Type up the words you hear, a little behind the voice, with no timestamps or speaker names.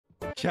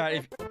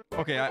Chat,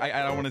 okay,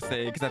 I don't want to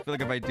say it because I feel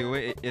like if I do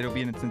it, it'll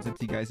be an incentive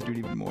to you guys to do it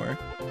even more.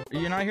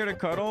 You're not here to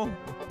cuddle?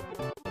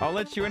 I'll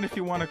let you in if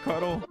you want to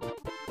cuddle.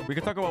 We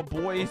could talk about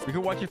boys. We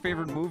could watch your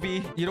favorite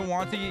movie. You don't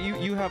want to?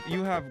 You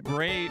have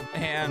great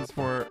hands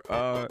for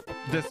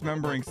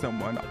dismembering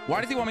someone.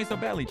 Why does he want me so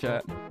badly,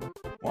 chat?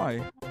 Why?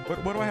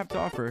 What do I have to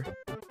offer?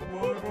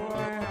 What do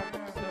I have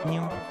to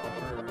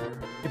offer?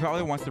 He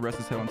probably wants to rest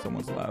his head on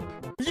someone's lap.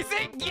 You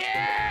think?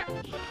 Yeah!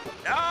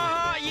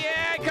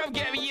 Yeah! Come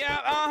get me! Yeah!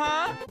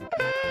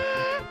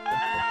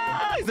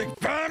 He's like,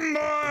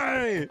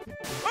 Femboy!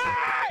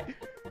 Ah!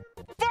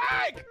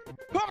 Fuck!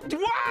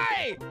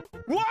 Why?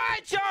 Why,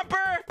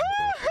 Chomper?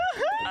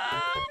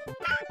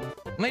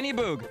 Leenie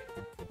Boog.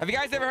 Have you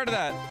guys ever heard of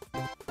that?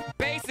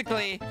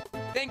 Basically,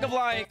 think of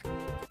like...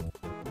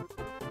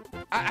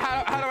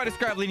 How do I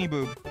describe Leenie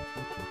Boog?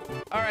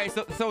 All right,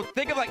 so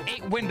think of like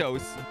 8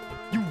 windows.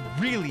 You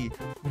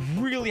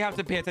really have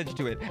to pay attention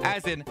to it.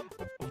 As in,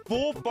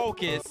 full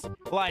focus,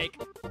 like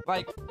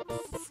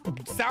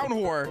sound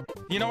whore.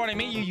 You know what I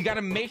mean? You got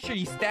to make sure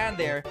you stand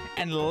there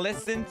and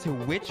listen to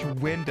which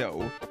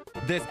window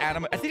this I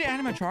see the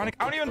animatronic.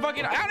 I don't even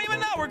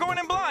know. We're going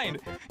in blind.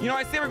 You know,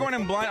 I say we're going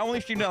in blind. I only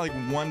streamed it like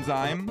one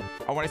time.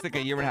 I want to say like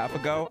a year and a half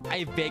ago.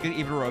 I vaguely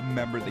even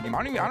remember the game.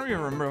 I don't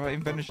even remember if I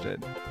even finished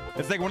it.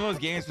 It's like one of those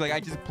games where like I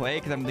just play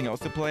because I have nothing else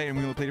to play, and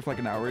we only played it for like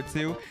an hour or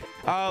two.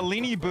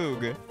 Leenie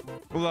Boog.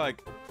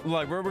 Look,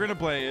 we're gonna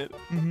play it.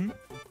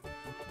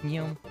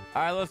 Yeah. All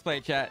right, let's play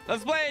it, chat.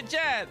 Let's play it,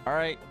 chat. All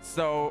right,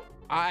 so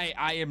I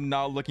am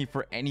not looking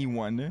for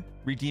anyone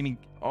redeeming.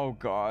 Oh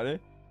God,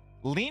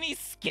 Leenie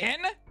skin.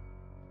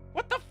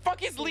 What the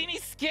fuck is Leenie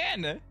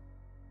skin?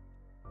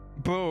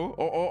 Boo.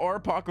 Or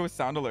Paco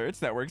sound alerts.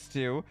 That works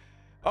too.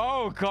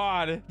 Oh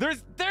God.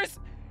 There's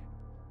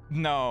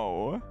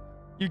no.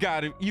 You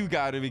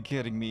gotta be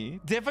kidding me.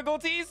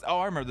 Difficulties? Oh,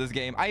 I remember this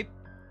game. I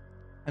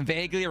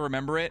vaguely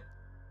remember it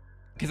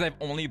because I've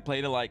only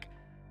played it like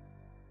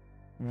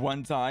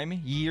one time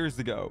years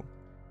ago.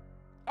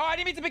 Oh, I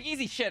didn't mean to pick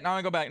easy. Shit. Now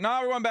I go back. No,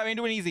 we're going back. I'm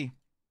doing easy.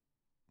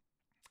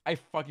 I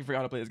fucking forgot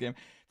how to play this game.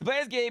 To play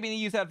this game, you need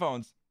to use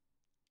headphones.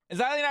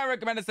 Exactly, and I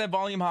recommend to set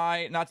volume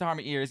high, not to harm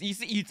your ears. You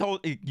see,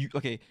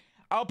 okay.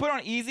 I'll put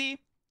on easy,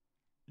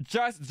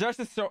 just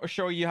to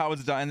show you how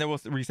it's done, and then we'll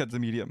reset to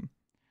medium.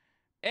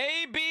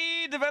 AB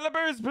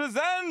Developers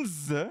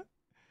presents.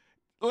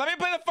 Let me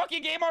play the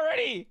fucking game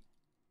already.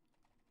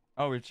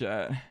 Oh,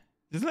 chat.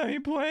 Just let me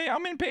play.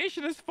 I'm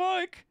impatient as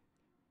fuck.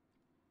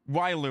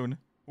 Why, Loon?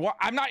 What?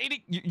 I'm not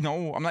eating.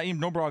 No, I'm not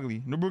eating. No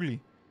broccoli. No broccoli.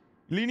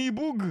 Leenie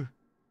Boog.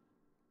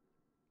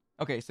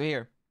 Okay, so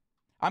here.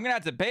 I'm gonna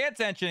have to pay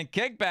attention,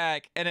 kick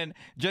back, and then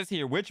just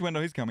hear which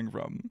window he's coming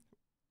from.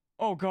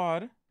 Oh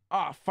God.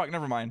 Ah, fuck,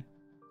 never mind.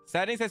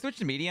 Settings, I switched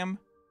to medium.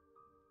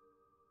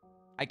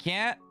 I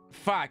can't?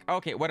 Fuck.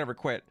 Okay, whatever,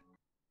 quit.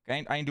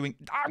 Okay, I ain't doing...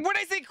 what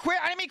did I say quit?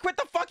 I didn't mean quit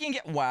the fucking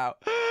game. Wow.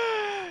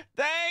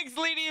 Thanks,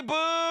 Leenie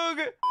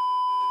Boog.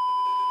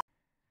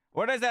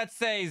 What does that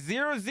say?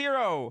 0,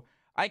 0.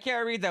 I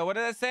can't read that. What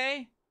does that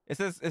say? It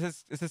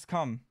says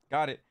come.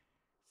 Got it.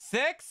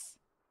 6.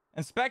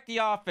 Inspect the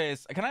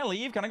office. Can I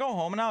leave? Can I go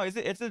home now?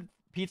 It's a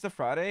Pizza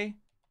Friday?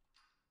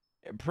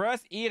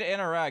 Press E to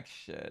interact.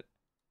 Shit.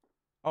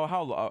 Oh,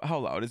 how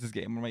loud is this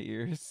game in my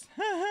ears?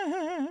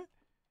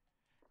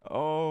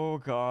 Oh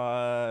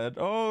God.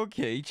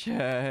 Okay,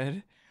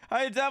 Chad.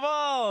 Hi, devil.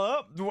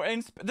 Oh, there's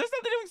nothing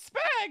to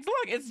inspect.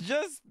 Look, it's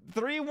just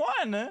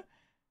 3-1.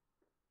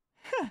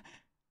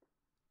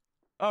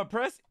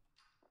 Press.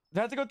 Do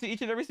I have to go to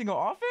each and every single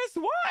office?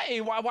 Why?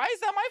 Why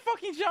is that my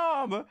fucking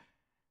job?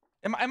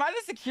 Am I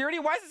the security?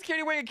 Why is the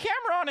security wearing a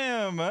camera on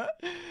him? I'm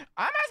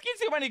asking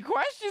too many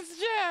questions,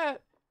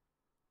 chat.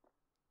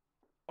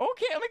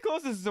 Okay, let me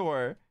close this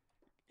door.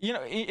 You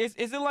know, is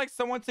it like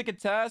someone took a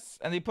test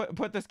and they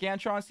put the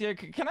scantrons here?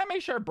 Can I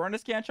make sure I burn the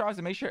scantrons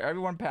and make sure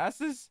everyone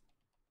passes?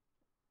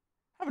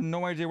 I have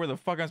no idea where the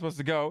fuck I'm supposed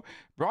to go.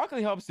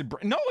 Broccoli helps the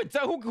brain. No, it's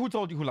who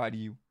told you? Who lied to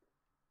you?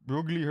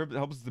 Broccoli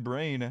helps the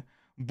brain.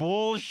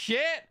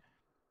 Bullshit.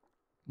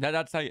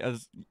 That's how you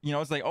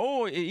know, it's like,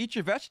 oh, eat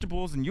your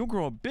vegetables and you'll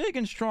grow big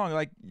and strong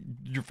like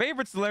your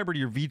favorite celebrity,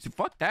 your Vtuber.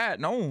 Fuck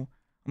that. No,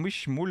 I'm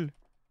shmul.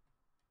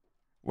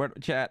 What,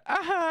 chat?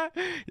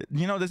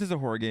 You know, this is a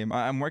horror game.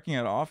 I'm working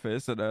at an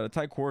office at a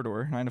tight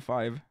corridor, 9 to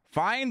 5.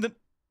 Find the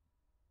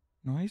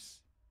noise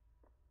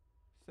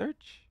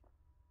search.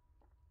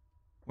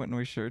 What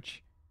noise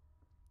search?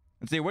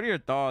 Let's see. What are your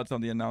thoughts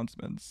on the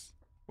announcements?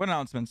 What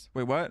announcements?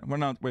 Wait, what?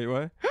 Wait,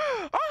 what?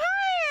 Oh,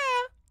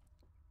 hi!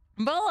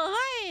 Bella,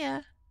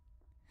 hi!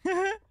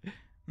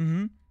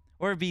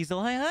 Or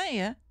Weasel,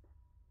 hi.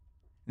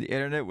 The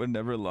internet would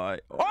never lie.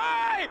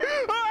 Why?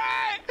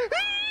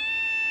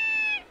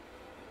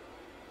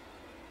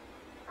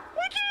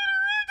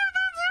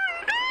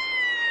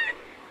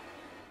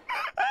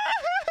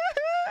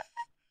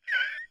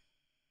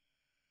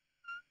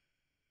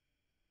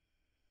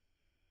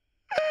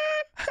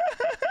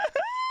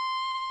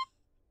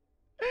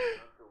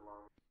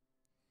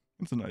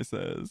 It's a nice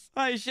ass.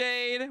 Hi,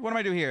 Shade. What am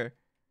I doing here?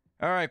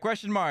 All right,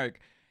 question mark.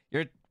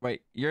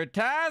 Your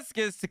task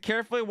is to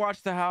carefully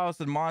watch the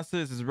house and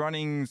Moxxie is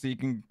running so you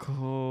can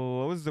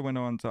close the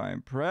window on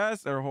time.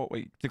 Press or hold.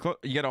 Wait, to close.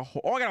 You gotta.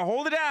 Oh, I gotta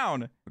hold it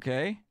down.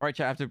 Okay. All right,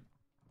 chat. I have to.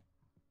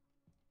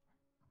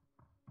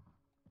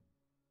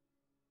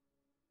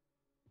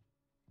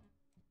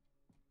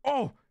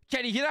 Oh,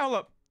 chat. You get out. Hold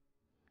up.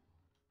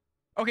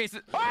 Okay. So.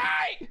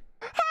 Wait!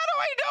 How do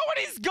I know when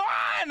he's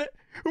gone?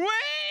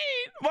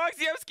 Wait,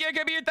 Moxxie, I'm scared.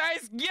 Can be your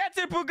thighs. Get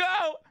to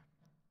Pugo.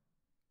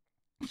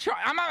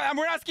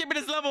 We're not skipping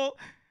this level.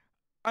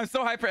 I'm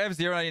so hyped for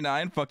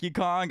F099. Fuck you,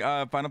 Kong.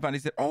 Final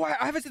Fantasy. Oh, I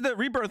haven't seen the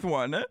Rebirth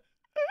one. Okay.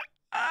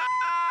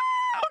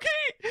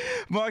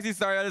 Moxxie,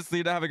 sorry I had to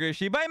sleep. Have a great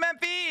sheet. Bye,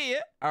 Memphi.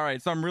 All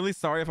right, so I'm really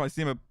sorry if I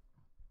seem a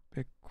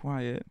bit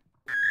quiet.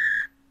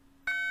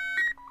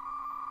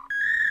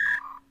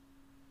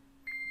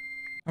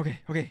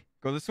 Okay.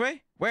 Go this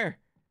way. Where?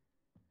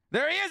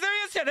 There he is.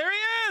 Chat. There he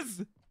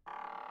is.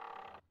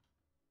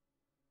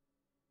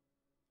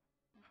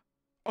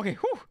 Okay,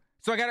 whew.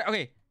 So I got it.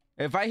 Okay,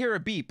 if I hear a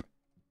beep,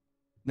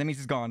 that means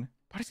he's gone.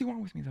 Why does he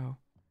want with me though?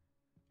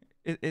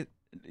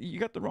 You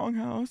got the wrong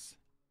house.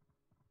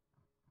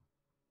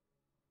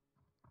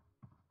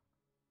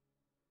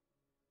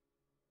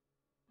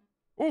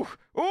 Ooh,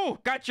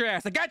 got your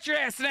ass. I got your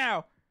ass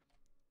now.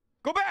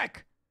 Go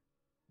back.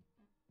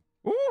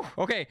 Ooh,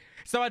 okay.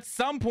 So at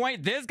some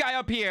point, this guy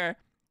up here,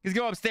 he's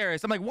going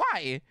upstairs. I'm like,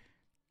 why?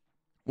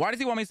 Why does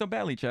he want me so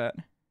badly, chat?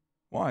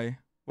 Why?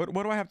 What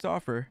do I have to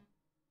offer?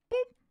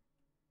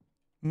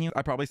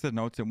 I probably said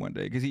no to him one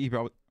day because he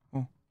probably.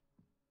 Oh.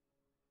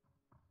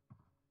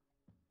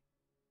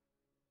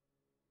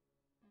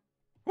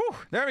 Whew,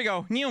 there we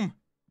go. Neum.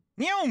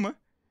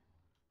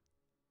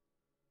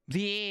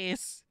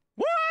 This.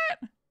 What?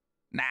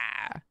 Nah.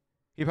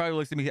 He probably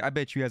looks at me. I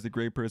bet you has a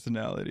great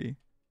personality.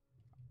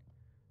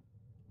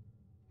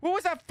 What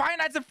was that Five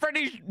Nights at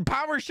Freddy's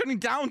power shutting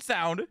down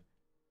sound?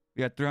 We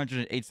got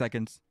 308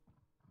 seconds.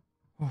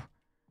 Oh.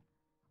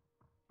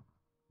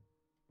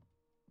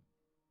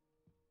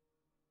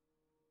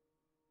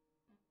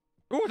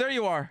 Oh, there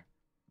you are.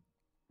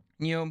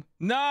 No.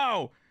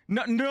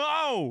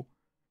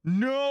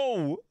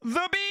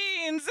 The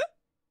beans.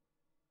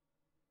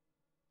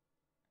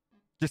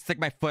 Just stick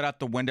my foot out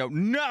the window.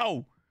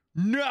 No.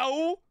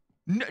 Leave.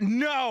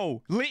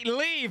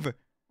 You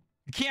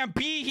can't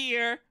be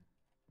here.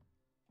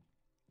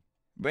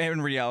 But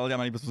in reality, I'm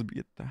not even supposed to be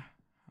at the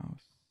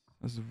house.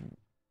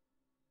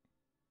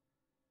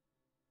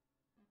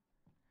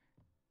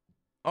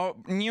 Oh,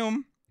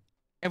 Neum.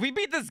 If we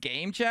beat this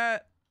game,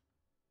 chat,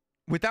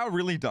 without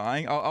really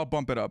dying, I'll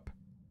bump it up.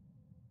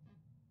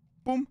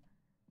 Boom.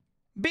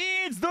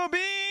 Beans, the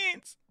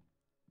beans.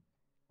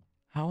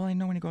 How will I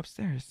know when to go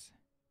upstairs?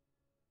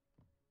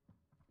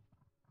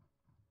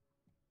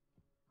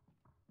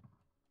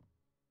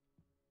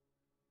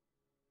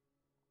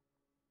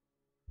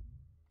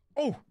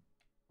 Oh.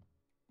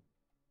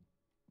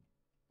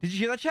 Did you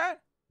hear that,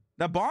 chat?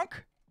 That bonk?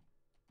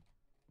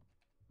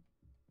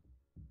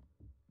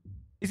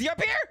 Is he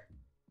up here?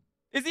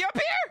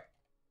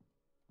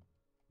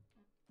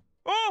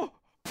 Oh!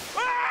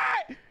 Ah!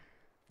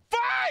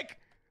 Fuck!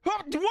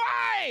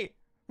 Why?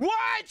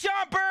 Why,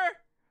 Chomper?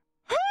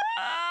 You're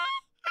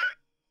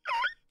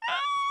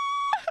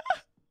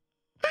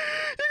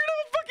gonna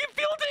have a fucking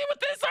field day with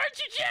this, aren't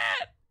you,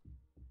 chat?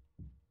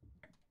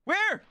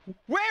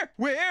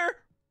 Where?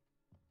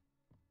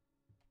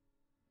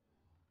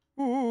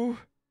 Ooh.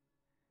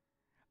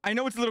 I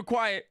know it's a little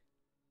quiet,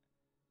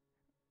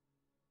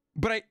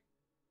 but I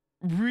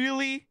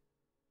really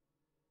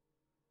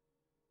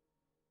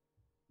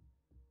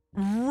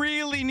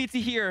need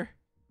to hear.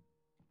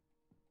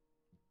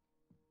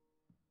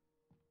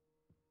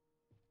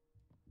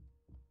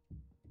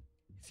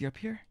 Is he up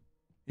here?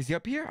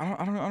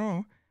 I don't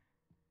know.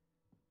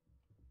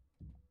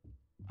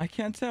 I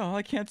can't tell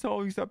if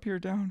he's up here or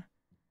down.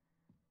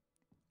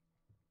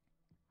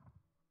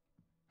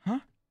 Huh?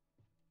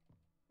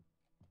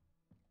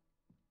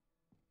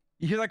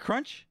 You hear that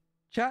crunch,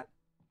 chat?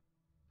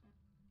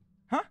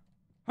 Huh?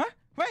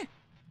 Wait,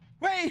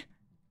 where?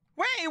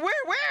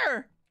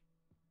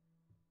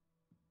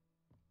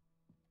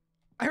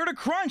 I heard a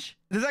crunch.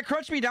 Does that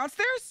crunch me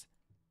downstairs?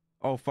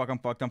 Oh, fuck, I'm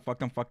fucked.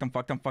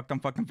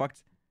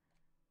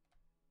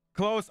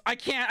 Close. I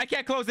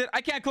can't close it.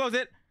 Why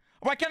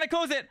can't I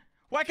close it?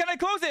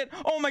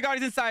 Oh my god,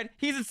 he's inside.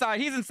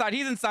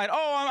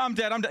 Oh, I'm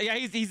dead. Yeah,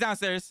 he's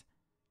downstairs.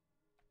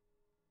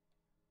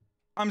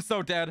 I'm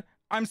so dead.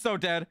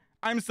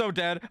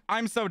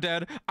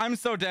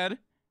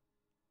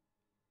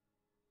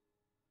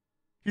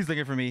 He's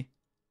looking for me.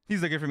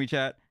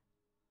 Chat.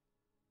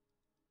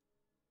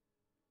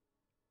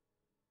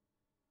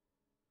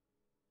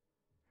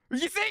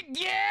 You think?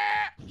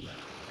 Yeah!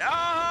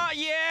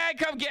 Yeah,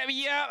 come get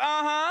me.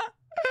 Yeah,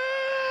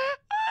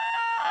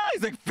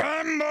 He's like,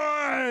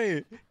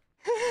 Femboy!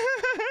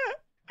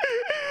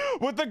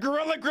 With the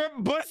gorilla grip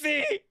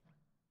pussy!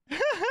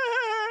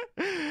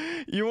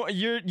 You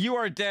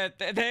are dead.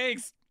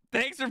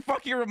 Thanks for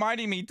fucking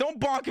reminding me. Don't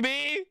bonk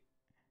me.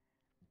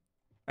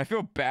 I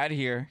feel bad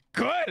here.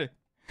 Good.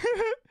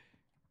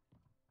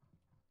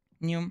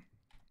 And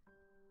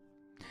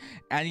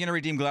you're gonna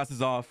redeem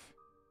glasses off.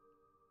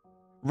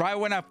 Right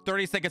when I have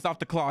 30 seconds off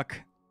the clock.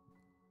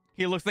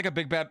 He looks like a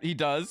big bad. He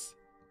does.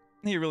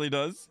 He really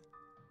does.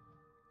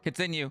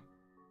 Continue.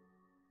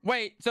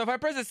 Wait, so if I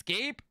press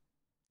escape,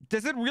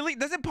 does it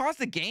pause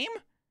the game?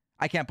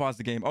 I can't pause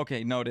the game.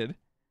 Okay, noted.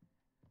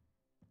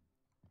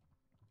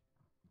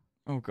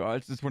 Oh god,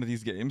 it's just one of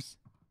these games.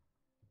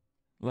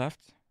 Left,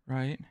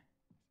 right.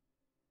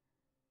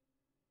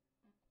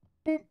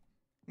 Boop.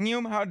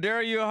 Neum, how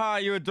dare you,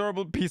 you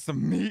adorable piece of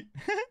meat.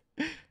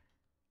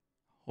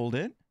 Hold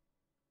it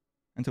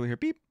until we hear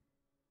beep.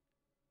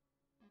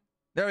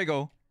 There we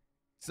go.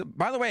 So,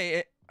 by the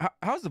way,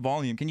 how's the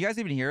volume? Can you guys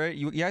even hear it?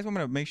 You guys want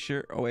me to make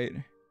sure? Oh, wait.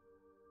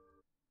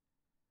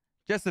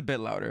 Just a bit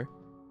louder.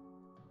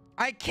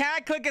 I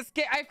can't click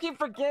escape. I keep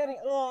forgetting.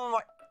 Oh,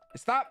 my.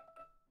 Stop.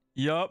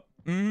 Yup.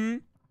 Mm-hmm.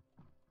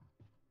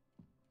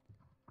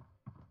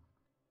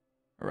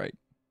 All right.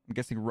 I'm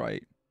guessing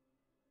right.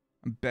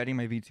 I'm betting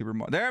my VTuber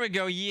mod. There we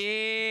go.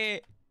 Yeah.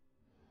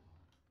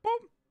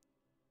 Boom.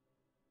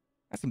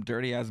 That's some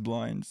dirty ass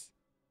blinds.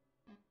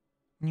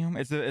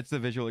 It's a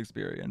visual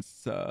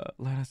experience.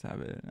 Let us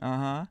have it.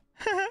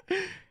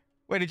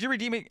 Wait, did you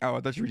redeem it? Oh, I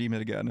thought you redeemed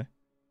it again.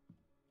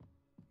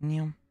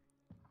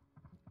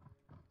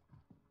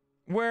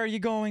 Where are you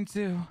going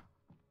to?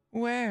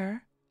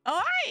 Where?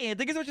 Oh, I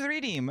think it's what you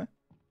redeem.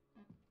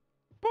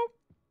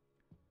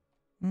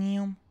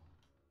 Boop.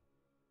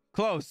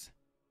 Close.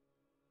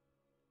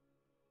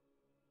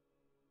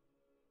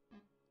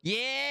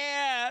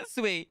 Yeah,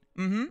 sweet.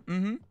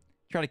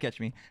 Try to catch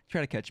me. Try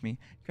to catch me.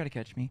 Try to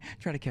catch me.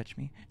 Try to catch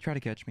me. Try to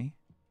catch me.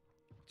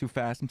 Too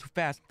fast. I'm too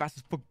fast. Fast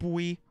as fuck,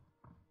 boy.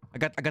 I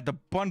got the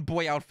bun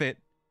boy outfit.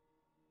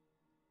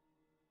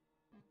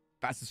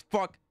 Fast as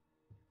fuck.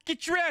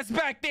 Get your ass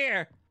back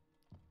there.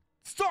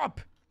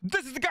 Stop.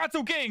 This is the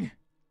Gato King.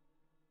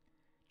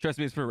 Trust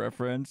me, it's for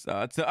reference.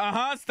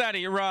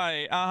 Steady,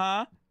 right.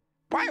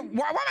 Why am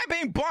I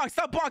being bonked?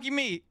 Stop bonking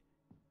me.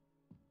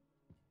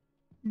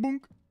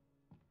 Bonk.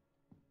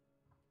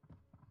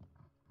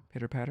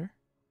 Pitter patter.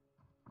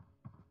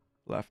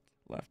 Left.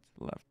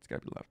 It's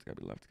gotta be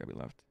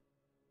left.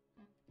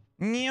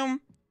 Neum.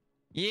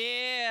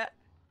 Yeah.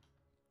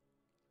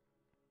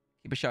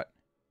 Keep it shut.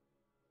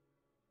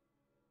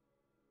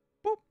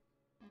 Boop.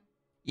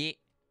 Yeah.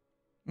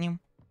 Neum.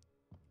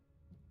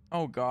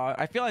 Oh god.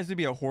 I feel like this would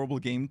be a horrible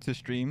game to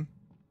stream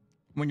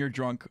when you're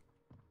drunk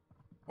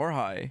or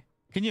high.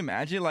 Can you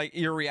imagine? Like,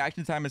 your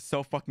reaction time is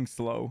so fucking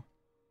slow.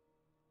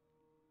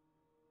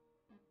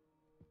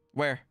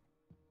 Where?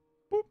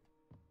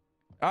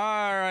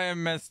 All right,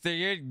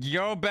 mister.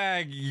 Go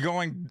back.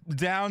 Going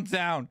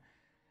downtown.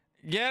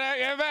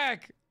 Get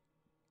back.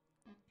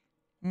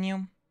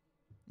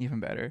 Even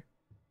better.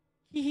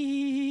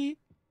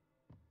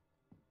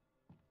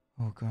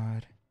 Oh,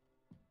 God.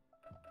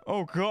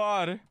 Oh,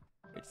 God.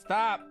 Wait,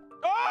 stop.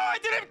 Oh, I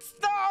didn't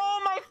stop.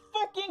 Oh, my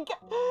fucking God.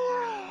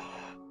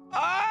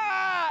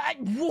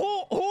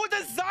 Who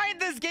designed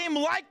this game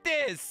like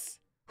this?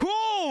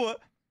 Who?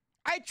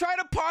 I try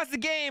to pause the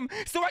game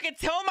so I can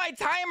tell my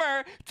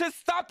timer to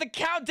stop the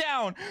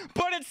countdown,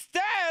 but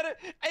instead,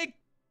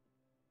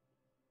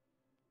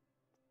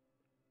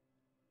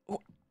 who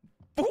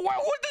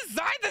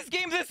designed this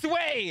game this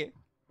way?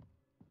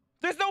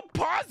 There's no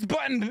pause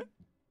button.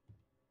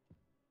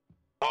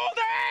 Hold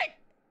it!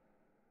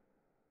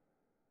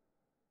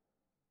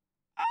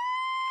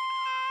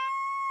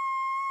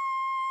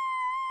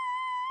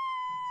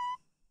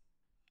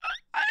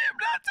 I am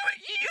not doing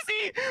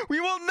easy. We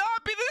will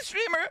not be the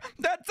streamer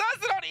that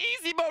does it on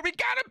easy mode. We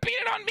gotta beat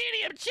it on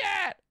medium,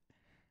 chat.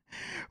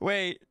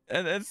 Wait,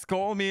 and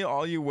scold me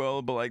all you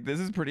will, but like, this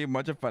is pretty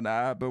much a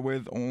FNAF, but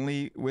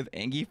with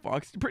Angie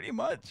Fox, pretty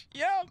much.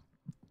 Yeah.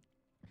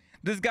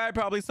 This guy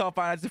probably saw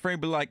Finance the Frame,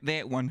 but like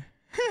that one.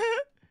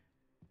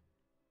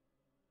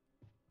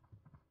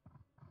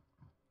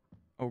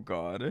 Oh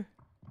God.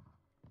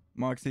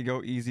 Moxxie,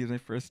 go easy the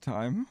first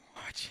time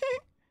watching.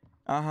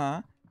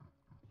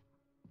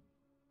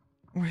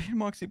 Wait,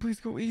 Moxxie, please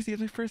go easy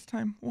the first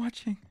time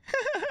watching.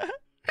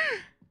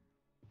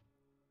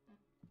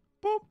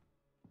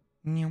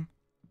 Boop.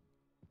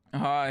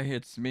 Hi,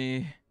 it's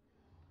me.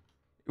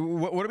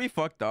 Would it be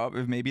fucked up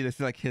if maybe this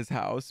is like his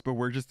house, but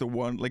we're just the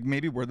one, like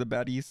maybe we're the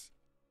baddies?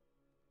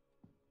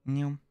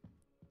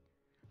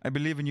 I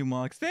believe in you,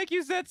 Mox. Thank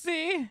you,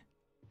 Zetsi.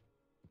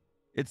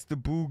 It's the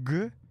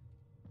Boog.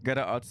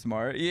 Gotta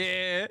outsmart.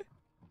 Yeah.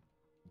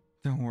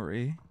 Don't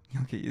worry.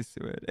 You'll get used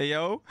to it. Hey,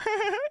 yo.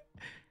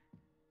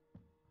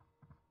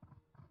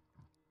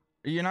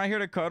 You're not here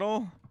to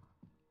cuddle?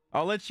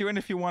 I'll let you in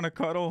if you want to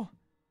cuddle.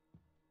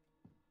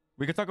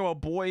 We could talk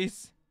about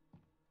boys.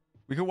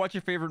 We could watch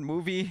your favorite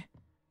movie.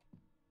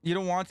 You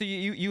don't want to?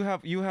 You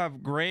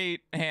have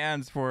great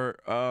hands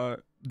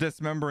for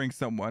dismembering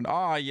someone.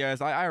 Ah,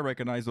 yes, I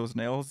recognize those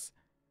nails.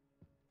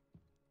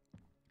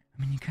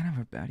 I mean, you kind of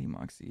have a baddie,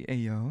 Moxxie. Hey,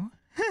 yo.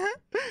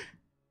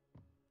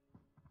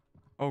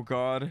 Oh,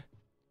 God.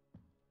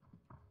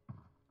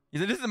 He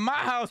said, this is my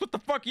house. What the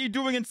fuck are you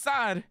doing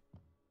inside?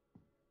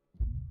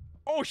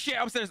 Oh, shit.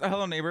 Upstairs.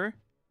 Hello, neighbor.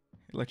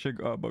 Electric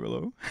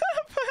boogaloo.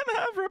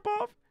 Half rip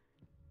off.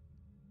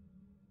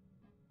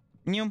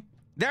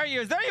 There he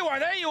is. There you are.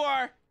 There you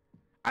are.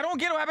 I don't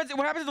get what happens.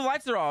 What happens if the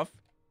lights are off?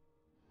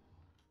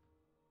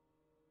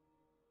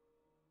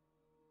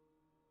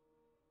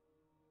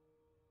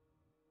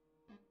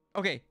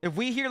 Okay, if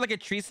we hear like a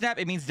tree snap,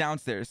 it means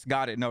downstairs.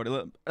 Got it.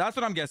 No, that's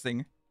what I'm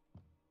guessing.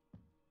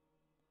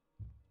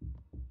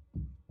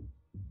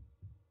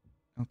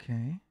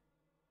 Okay.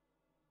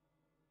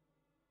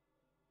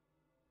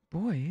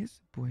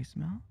 Boys, boy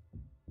smell.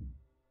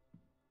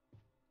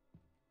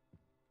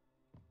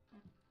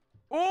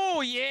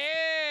 Oh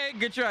yeah,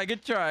 good try,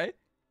 good try.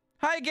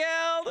 Hi,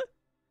 Geld.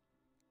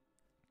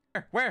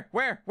 Where?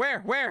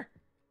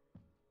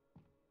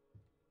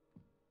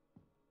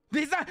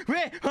 He's not.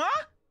 Wait, huh?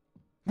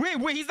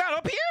 Wait, he's not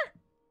up here?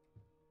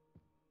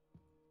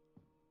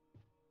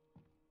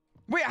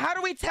 Wait, how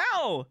do we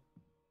tell?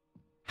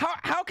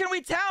 How can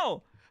we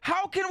tell?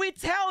 How can we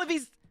tell if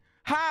he's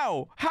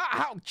how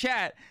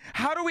chat?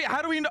 How do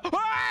we know?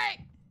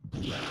 Hey!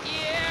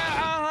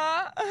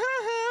 Yeah,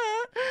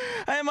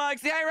 Hi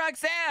Moxxie, hi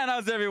Roxanne.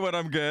 How's everyone?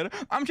 I'm good.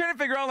 I'm trying to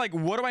figure out like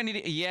what do I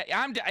need to, yeah,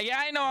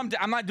 I know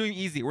I'm not doing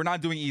easy. We're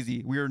not doing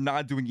easy. We are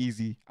not doing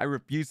easy. I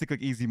refuse to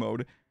click easy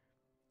mode.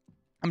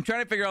 I'm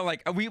trying to figure out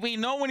like we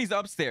know when he's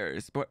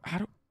upstairs, but how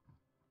do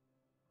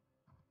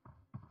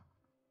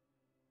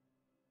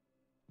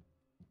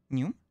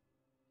you?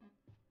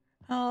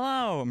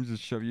 Hello. I'm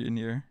just shove you in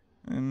here.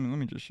 And let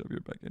me just shove you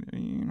back in here.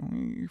 You know,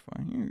 you're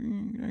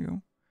fine. There you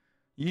go.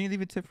 You didn't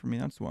leave a tip for me,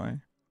 that's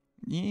why.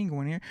 You ain't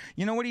going here.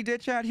 You know what he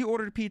did, Chad? He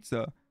ordered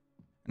pizza.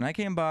 And I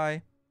came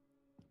by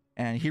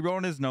and he wrote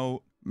in his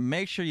note,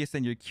 make sure you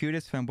send your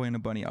cutest femboy in a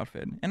bunny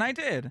outfit. And I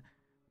did.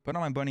 Put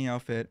on my bunny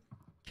outfit,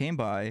 came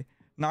by,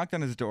 knocked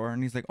on his door,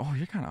 and he's like, oh,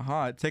 you're kind of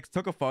hot.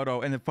 Took a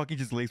photo, and then fucking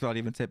just leaves without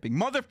even tipping.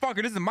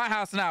 Motherfucker, this is my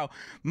house now.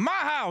 My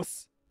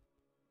house.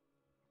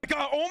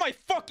 God, oh my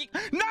fucking,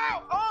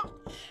 no! Oh!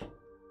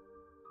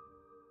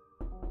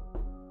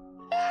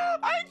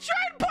 I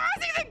tried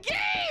pausing the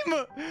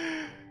game!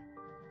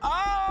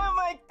 Oh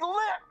my,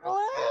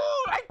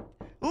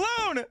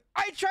 Loon!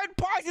 I tried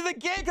pausing the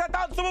game because I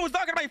thought someone was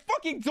knocking at my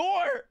fucking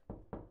door!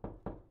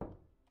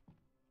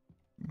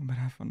 But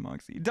have fun,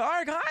 Moxxie.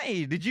 Dark,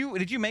 hi! Did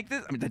you make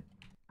this? I mean,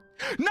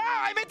 no!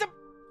 I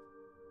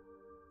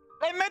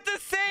meant to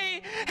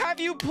say, have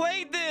you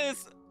played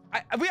this?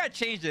 We gotta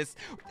change this.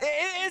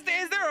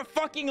 Is there a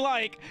fucking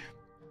like?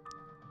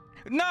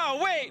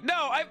 No, wait, no.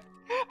 I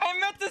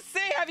meant to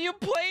say, have you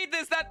played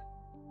this? That.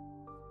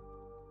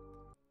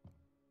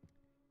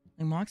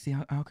 Hey,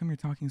 Moxxie, how come you're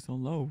talking so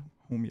low,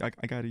 homie?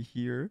 I gotta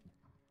hear.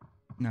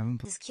 No,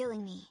 is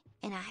killing me,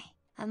 and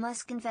I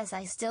must confess,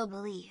 I still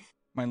believe.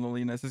 My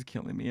loneliness is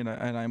killing me, and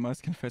I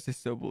must confess, I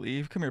still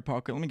believe. Come here,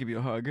 Paco. Let me give you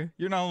a hug.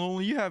 You're not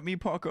lonely. You have me,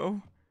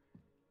 Paco.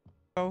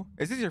 Oh,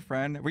 is this your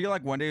friend? Were you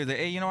like one day, like,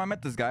 hey, you know, I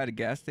met this guy at a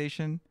gas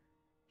station.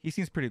 He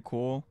seems pretty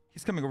cool.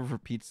 He's coming over for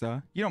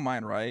pizza. You don't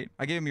mind, right?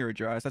 I gave him your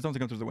address. I told him to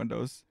come through the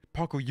windows.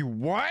 Paco, you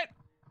what?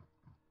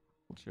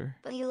 Sure.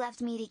 But you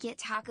left me to get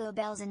Taco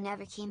Bells and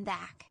never came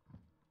back.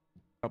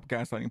 Stop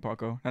gaslighting,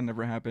 Paco. That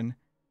never happened.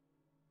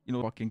 You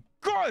know, fucking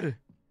good.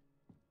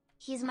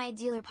 He's my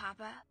dealer,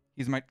 Papa.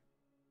 He's my. Is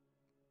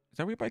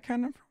that where you buy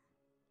candy from?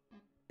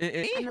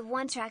 I'm a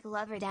one-track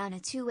lover down a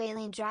two-way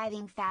lane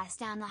driving fast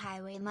down the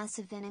highway. Must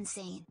have been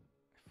insane.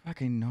 I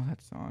fucking know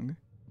that song.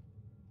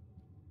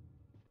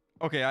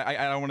 Okay,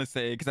 I don't want to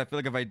say it because I feel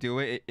like if I do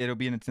it, it'll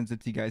be an incentive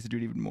to you guys to do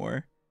it even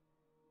more.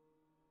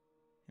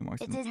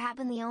 It did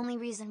happen. The only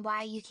reason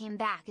why you came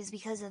back is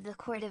because of the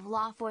court of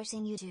law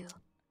forcing you to.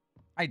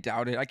 I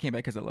doubt it. I came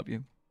back because I love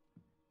you.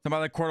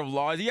 Somebody like court of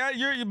law. Yeah,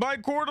 you're by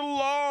court of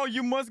law.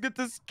 You must get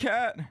this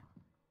cat.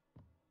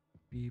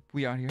 Beep.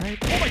 We out here. Right?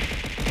 Oh my.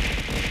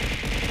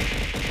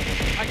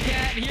 I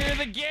can't hear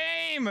the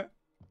game.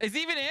 Is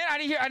he even in? I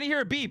didn't hear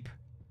a beep.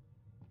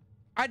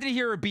 I didn't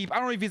hear a beep. I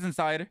don't know if he's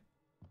inside.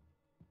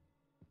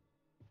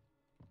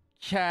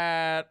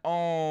 Chat.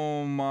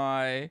 Oh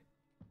my.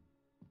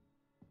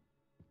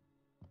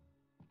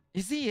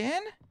 Is he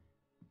in?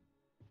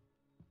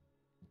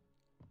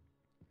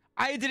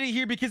 I didn't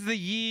hear because of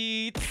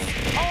the yeets.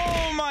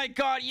 Oh my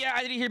god. Yeah,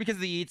 I didn't hear because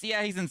of the yeets.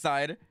 Yeah, he's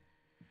inside.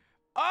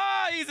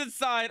 Ah, he's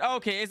inside.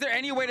 Okay, is there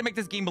any way to make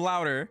this game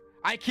louder?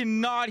 I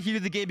cannot hear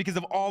the game because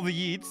of all the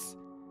yeets.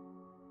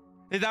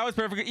 That was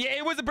perfect. Yeah,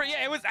 it was a.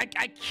 Yeah, it was.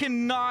 I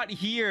cannot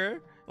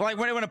hear. Like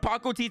when a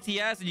Paco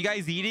TTS and you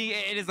guys eating,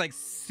 it is like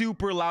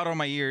super loud on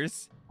my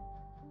ears.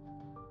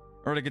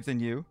 Or like it's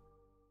in you.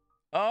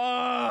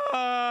 Boop.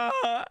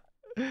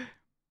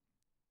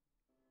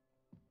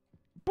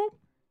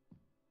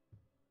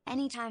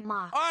 Anytime,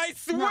 Mox. I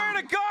swear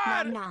to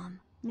God. Nom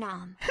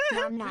nom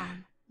nom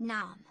nom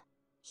nom.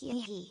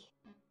 He.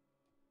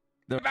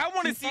 I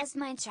want to see. Confess,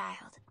 my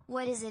child.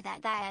 What is it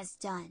that has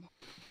done?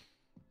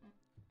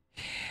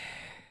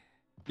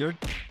 You're.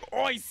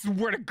 Oh, I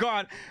swear to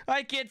God,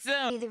 I can't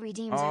tell. The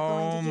redeemers are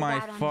going to give my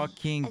out on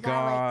fucking me. I God.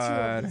 got like 2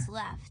 of these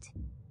left.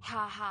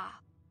 Ha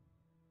ha.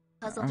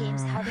 Puzzle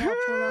games have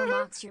helped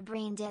Mox your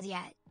brain dead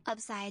yet.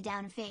 Upside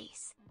down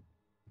face.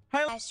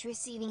 Slash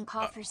receiving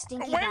call for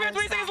stinky wait, we have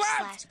body 20 seconds slash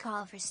left! slash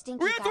call for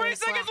stinky We have 20 body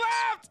seconds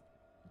slash. left!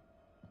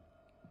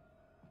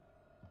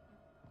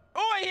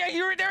 Oh, yeah,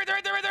 you're right there, right there,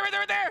 right there, right there, right there,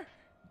 right there!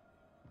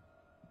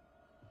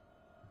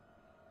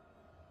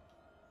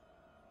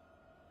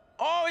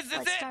 Oh, is this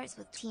What it? starts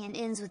with T and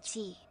ends with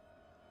T?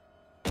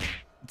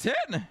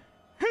 10.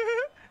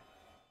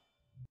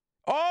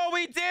 Oh,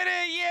 we did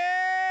it!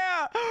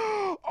 Yeah!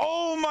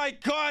 Oh my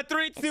God!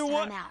 3, 2,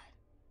 1. Time out.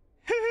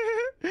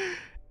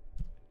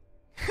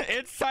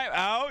 It's time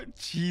out.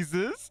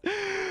 Jesus. Woo!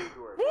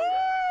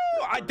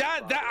 Wow.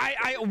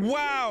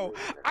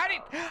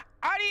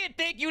 I didn't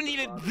think you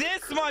needed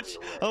this much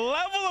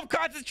level of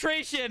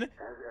concentration.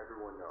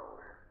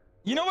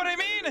 You know what I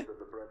mean?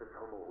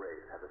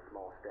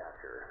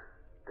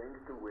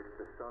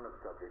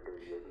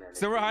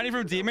 So we're hiding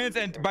from demons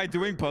and by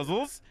doing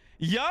puzzles?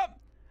 Yup.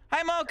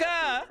 Hi,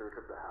 Mocha.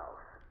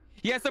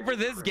 Yeah, so for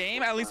this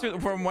game, at least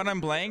from what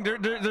I'm playing,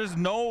 there's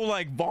no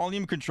like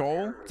volume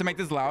control to make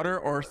this louder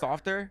or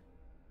softer.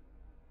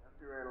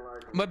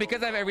 But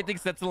because I have everything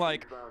set to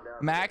like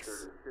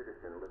max,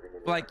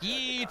 like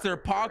Yeats or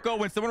Paco,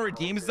 when someone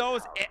redeems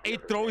those,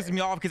 it throws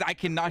me off because I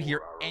cannot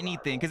hear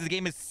anything because this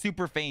game is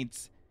super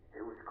faint.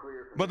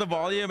 But the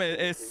volume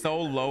is so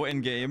low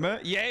in game.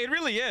 Yeah, it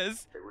really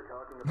is.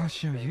 I'll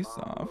show you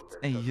soft.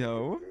 Hey,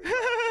 yo.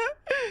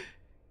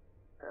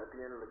 At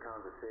the end of the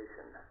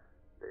conversation,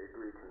 they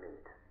agreed to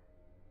meet.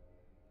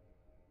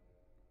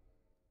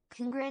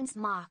 Congrats,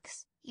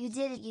 Mox. You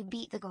did it. You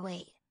beat the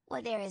wait.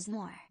 What? There is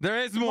more. There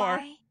is more.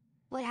 Why?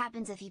 What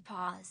happens if you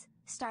pause?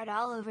 Start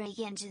all over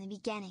again to the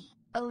beginning.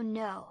 Oh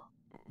no.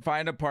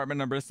 Find apartment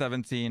number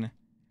 17.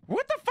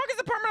 What the fuck is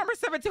apartment number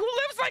 17? Who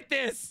lives like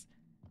this?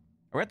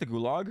 Are we at the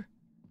gulag?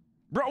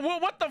 Bro,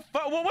 what the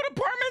fuck? What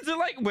apartments are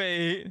like?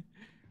 Wait.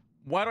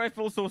 Why do I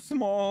feel so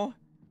small?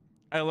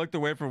 I looked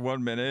away for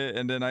 1 minute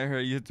and then I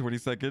heard you 20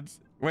 seconds.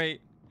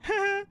 Wait.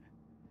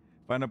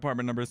 Find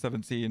apartment number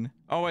 17.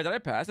 Oh, wait, did I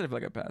pass it? I feel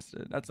like I passed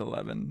it. That's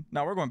 11.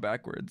 Now we're going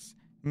backwards.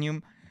 I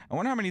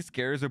wonder how many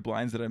scares or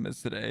blinds did I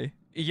miss today?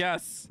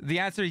 Yes. The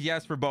answer is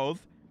yes for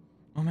both.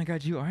 Oh my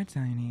God, you are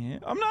tiny.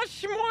 I'm not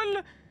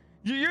small.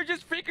 You're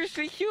just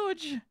freakishly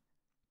huge.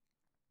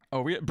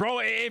 Oh, bro,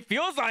 it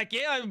feels like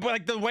it.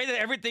 Like the way that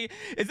everything...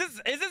 Is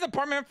this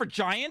apartment for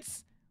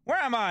giants? Where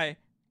am I?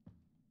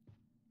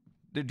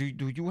 Do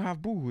you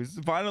have booze?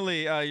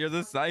 Finally, you're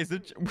the size of...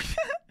 Buddy, can you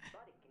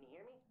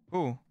hear me?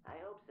 Ooh. I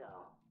hope so.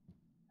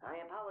 I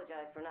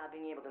apologize for not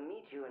being able to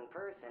meet you in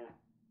person.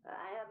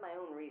 I have my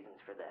own reasons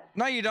for this.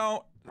 No, you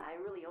don't. I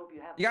really hope you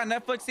have... You got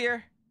Netflix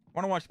here?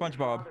 Want to watch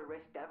SpongeBob?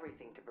 Risked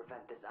everything to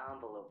prevent this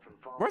envelope from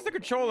falling. Where's the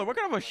controller? What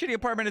kind of a shitty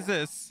apartment is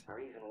this? Or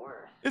even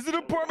worse. Is it an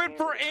apartment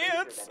for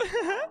ants?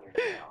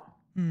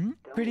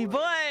 Pretty boy,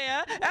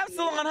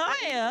 Epsilon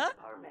high,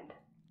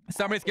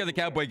 Somebody scared the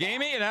cowboy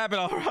gaming. It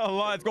happened a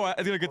lot. It's going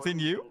to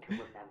continue.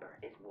 Remember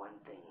is one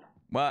thing.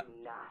 What? Do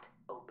not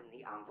open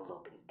the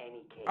envelope in any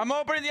case. I'm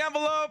opening the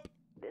envelope.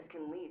 This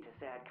can lead to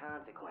sad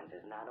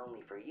consequences, not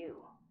only for you,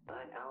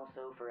 but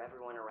also for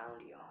everyone around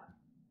you.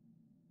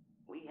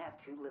 We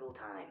have too little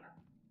time.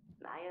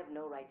 I have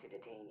no right to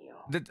detain you.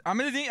 I'm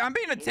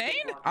being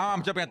detained? Oh,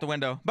 I'm jumping out the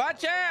window.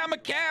 Bache, I'm a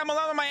cat. I'm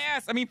alone on my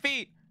ass. I mean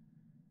feet.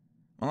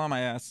 I'm on my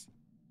ass.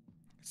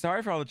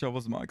 Sorry for all the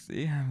troubles,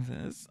 Moxxie.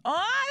 This.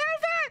 Oh,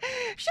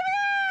 shut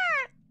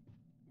up!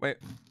 Wait.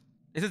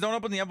 It says don't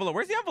open the envelope.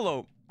 Where's the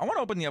envelope? I want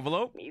to open the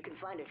envelope. You can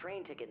find a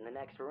train ticket in the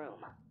next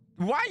room.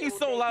 Why are you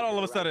so loud all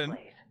of a sudden?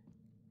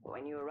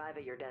 When you arrive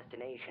at your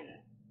destination,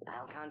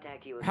 I'll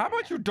contact you again. How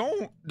about you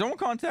don't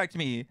contact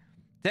me?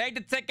 Take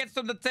the tickets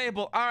from the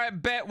table. All right,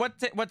 bet. What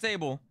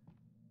table?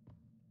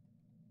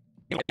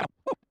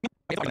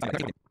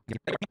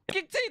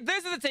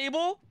 This is a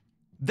table.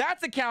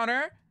 That's a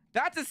counter.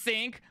 That's a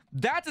sink.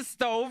 That's a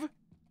stove.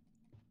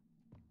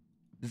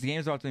 This game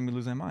is about to make me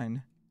lose my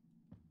mind.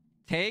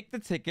 Take the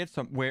tickets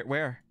from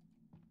where?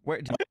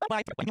 Could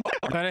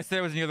have said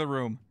it was in the other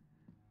room.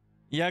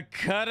 You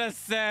could have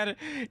said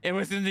it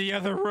was in the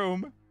other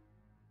room.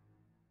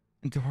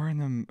 Door in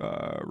the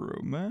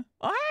room.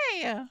 Oh,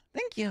 hey,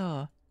 thank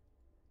you.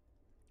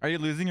 Are you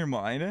losing your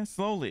mind?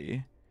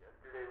 Slowly.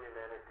 Yesterday we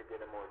managed to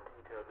get a more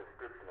detailed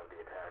description of the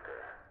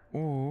attacker.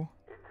 Ooh.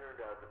 It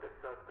turned out that the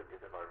suspect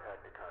isn't our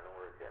tacticon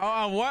origin.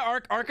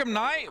 What? Arkham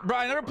Knight? Bro,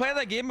 I never played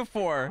that game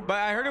before, but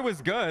I heard it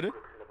was good.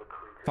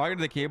 Talking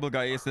to the cable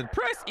guy, he said,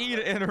 press E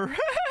to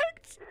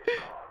interact.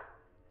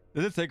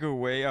 Does it take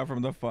away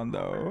from the fun,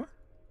 though?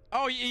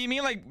 Oh, you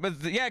mean like,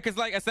 yeah, because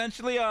like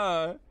essentially,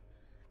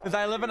 because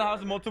I live in a house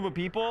with multiple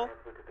people.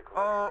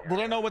 They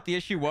didn't know what the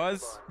issue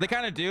was. They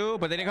kind of do,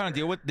 but they didn't want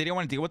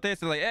to deal with this.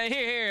 They're like, hey,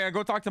 here,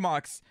 go talk to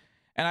Mox.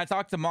 And I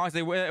talked to Mox.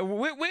 They,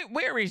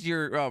 where is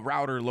your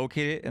router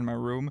located in my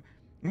room?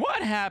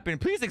 What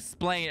happened? Please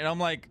explain. And I'm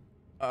like,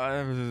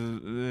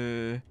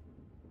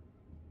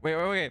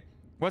 wait.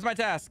 What's my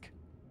task?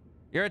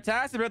 Your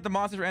task is to prevent the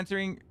monsters from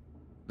entering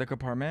the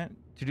compartment.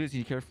 To do this,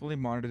 you carefully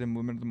monitor the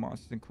movement of the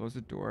monsters and close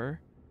the door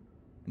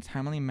in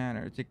timely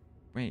manner.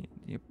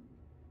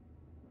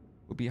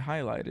 Will be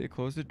highlighted.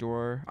 Close the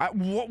door.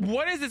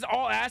 What is this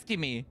all asking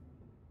me?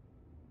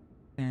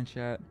 Man,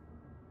 chat.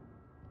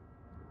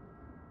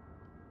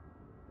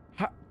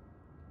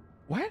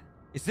 What?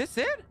 Is this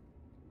it?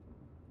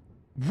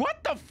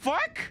 What the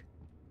fuck?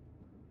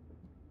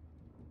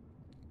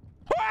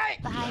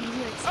 What? Behind you,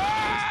 it's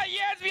Ah,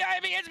 yeah, it's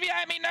behind me. It's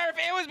behind me, Nerf.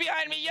 It was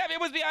behind me. Yep, it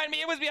was behind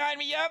me. It was behind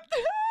me. Yep.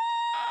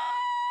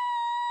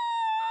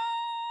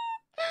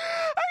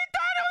 I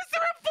thought it was the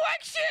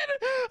reflection.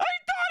 I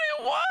thought it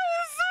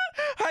was.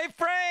 Hi,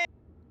 Frank.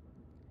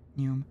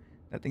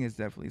 That thing has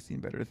definitely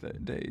seen better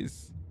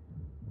days.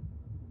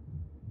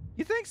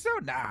 You think so?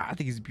 Nah, I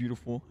think he's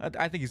beautiful.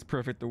 I think he's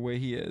perfect the way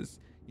he is.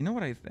 You know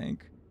what I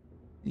think?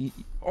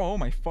 Oh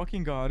my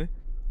fucking god.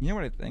 You know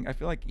what I think? I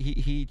feel like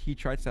he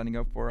tried signing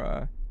up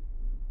for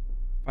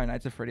Five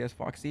Nights at Freddy's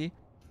Foxy.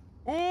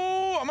 Ooh,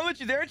 I'm gonna let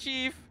you there,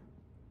 Chief.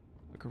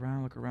 Look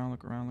around, look around,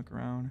 look around, look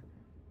around.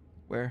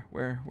 Where?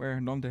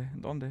 Donde?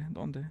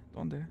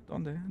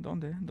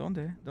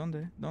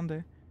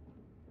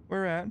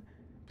 Where at?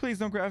 Please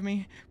don't grab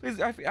me.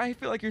 Please, I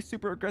feel like you're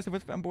super aggressive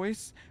with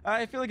femboys.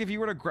 I feel like if you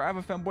were to grab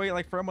a femboy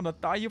like firm on the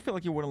thigh, you feel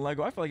like you wouldn't let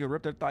go. I feel like you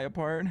rip their thigh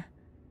apart.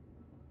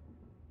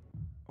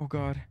 Oh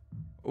god.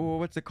 Oh,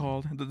 what's it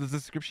called? The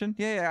description?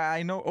 Yeah,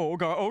 I know. Oh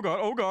god, oh god,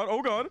 oh god,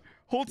 oh god.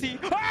 Hold T.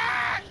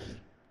 Ah!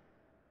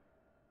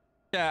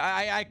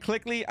 Yeah, I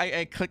quickly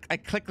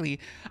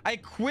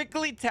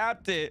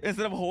tapped it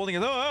instead of holding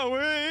it. Oh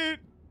wait.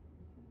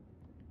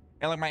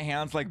 And like my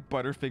hands like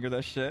butterfinger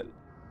that shit.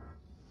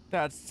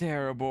 That's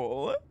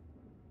terrible.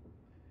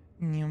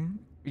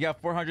 We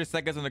got 400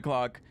 seconds on the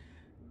clock.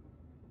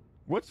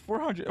 What's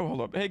 400? Oh,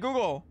 hold up. Hey,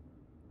 Google.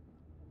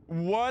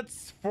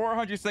 What's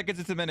 400 seconds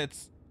into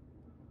minutes?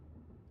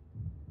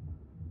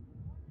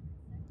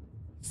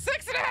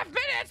 6.5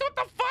 minutes? What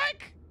the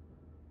fuck?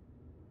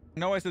 I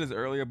know I said this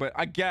earlier, but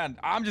again,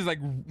 I'm just like,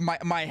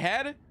 my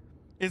head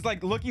is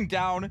like looking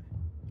down,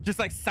 just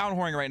like sound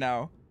whoring right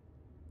now.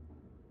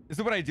 This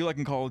is what I do like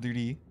in Call of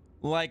Duty.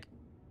 Like,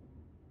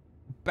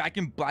 back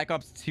in Black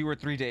Ops 2 or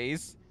 3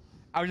 days,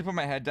 I would just put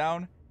my head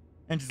down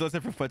and just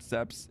listen for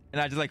footsteps,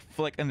 and I just like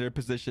flick into their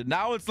position.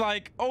 Now it's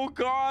like, oh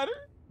god,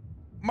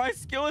 my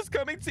skill is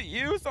coming to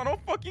use on a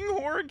fucking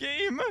horror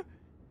game.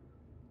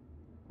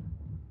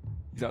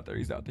 He's out there,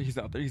 he's out there, he's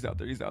out there, he's out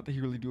there, he's out there.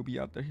 He really do be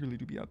out there, he really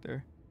do be out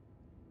there.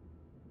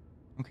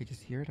 Okay,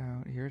 just hear it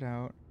out, hear it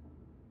out.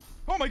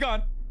 Oh my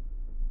god.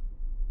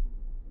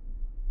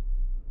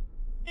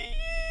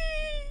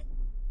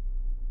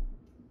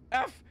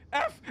 F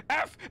F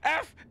F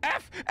F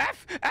F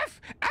F F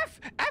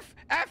F F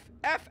F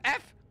F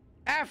F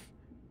F.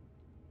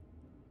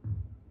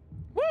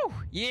 Woo!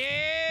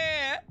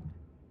 Yeah!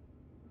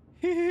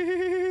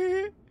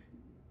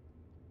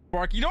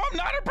 Bark, you know I'm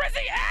not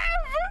pressing F!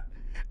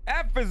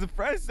 F is the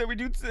friends that we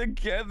do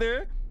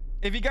together.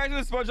 If you guys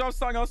know the SpongeBob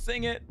song, I'll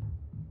sing it.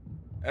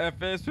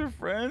 F is for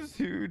friends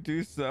who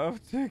do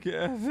stuff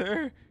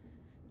together.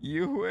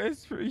 U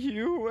is for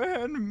you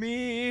and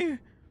me.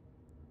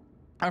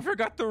 I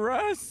forgot the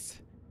rest.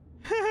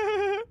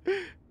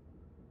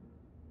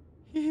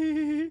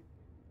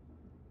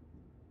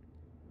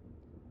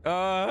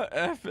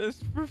 F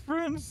is for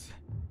friends.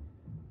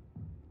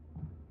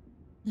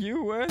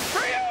 U.S.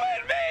 for you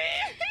and me.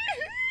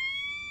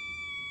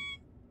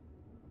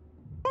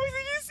 Oh, did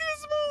you see a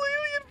small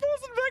alien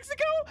falls in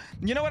Mexico?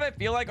 You know what I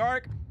feel like,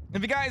 Ark?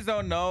 If you guys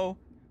don't know,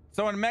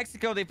 so in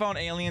Mexico they found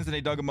aliens and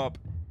they dug them up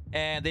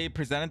and they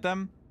presented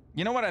them.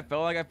 You know what I feel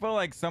like? I feel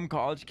like some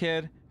college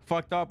kid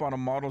fucked up on a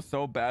model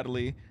so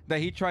badly that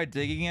he tried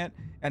digging it,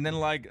 and then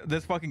like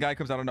this fucking guy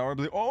comes out of nowhere and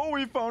be like, oh,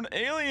 we found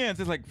aliens.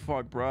 It's like,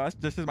 fuck, bro,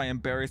 this is my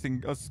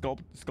embarrassing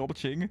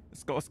sculptor.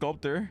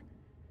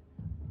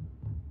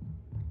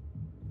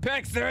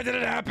 Pixar, did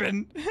it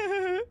happen?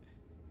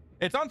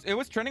 It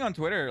was trending on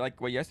Twitter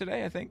like what,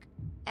 yesterday, I think.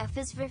 F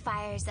is for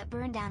fires that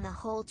burn down the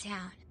whole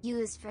town. U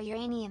is for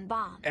uranium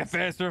bombs. F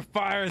is for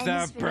fires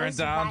that burn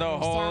down the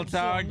whole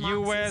town.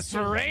 U is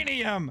for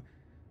uranium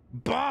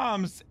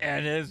bombs.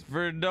 N is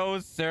for no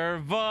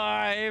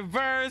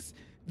survivors.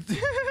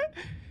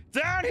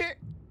 Down here.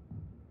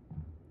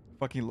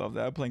 Fucking love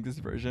that. Playing this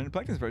version.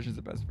 Playing this version is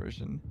the best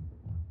version.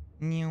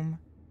 See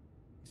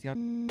how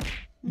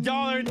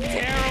y'all are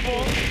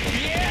terrible.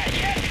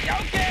 Yeah,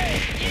 okay.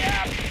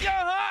 Yeah.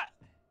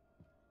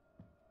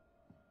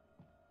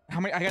 How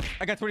many? I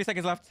got 20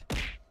 seconds left.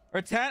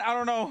 Or 10? I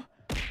don't know,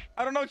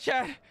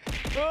 chat.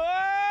 10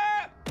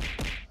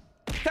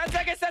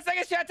 seconds,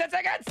 chat. 10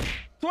 seconds.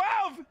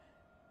 12.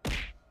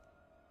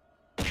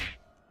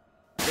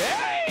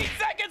 8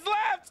 seconds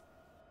left.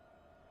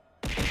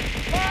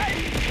 5,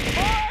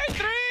 4,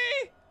 3,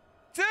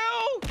 2,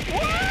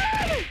 1.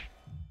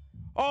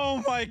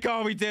 Oh my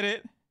god, we did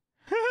it.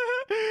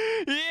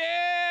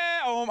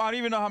 Yeah. Oh, I don't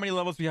even know how many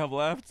levels we have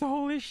left.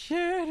 Holy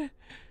shit.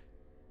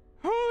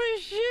 Holy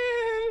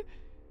shit.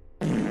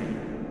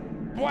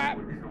 Whap.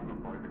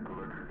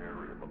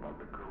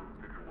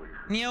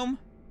 Neum.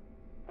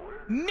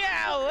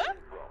 No.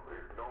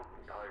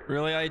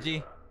 Really,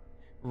 IG?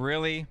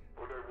 Really?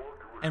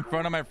 In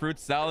front of my fruit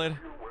salad?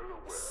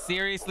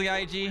 Seriously,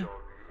 IG?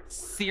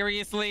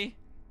 Seriously?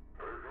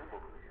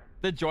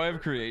 The joy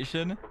of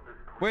creation?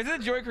 Wait, is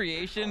it Joy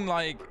Creation?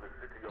 Like,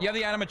 you have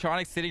the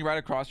animatronic sitting right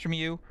across from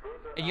you,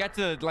 and you have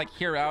to like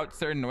hear out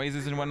certain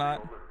noises and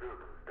whatnot.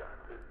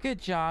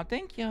 Good job,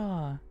 thank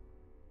you.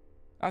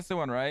 That's the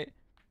one, right?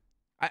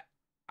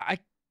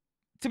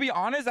 To be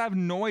honest, I have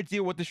no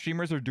idea what the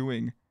streamers are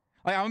doing.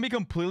 Like, I'm gonna be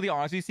completely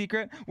honest with you,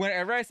 Secret.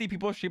 Whenever I see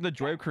people stream the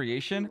Joy of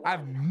Creation, I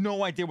have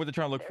no idea what they're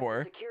trying to look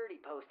for. Security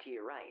post to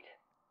your right.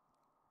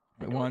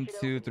 1,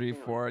 2, 3,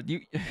 4.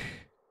 You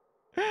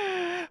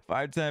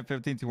 5, 10,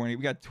 15, 20.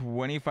 We got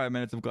 25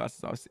 minutes of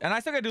glasses off. And I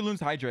still gotta do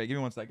Loon's Hydrate. Give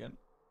me 1 second.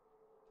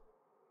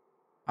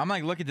 I'm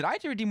like, look, did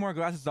IG redeem more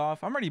glasses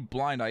off? I'm already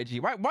blind,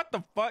 IG. Why? What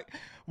the fuck?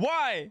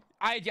 Why?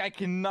 IG, I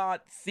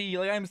cannot see.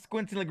 Like, I'm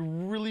squinting like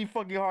really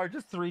fucking hard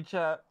just to read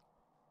chat.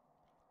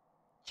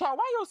 Chat,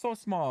 why are you so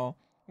small?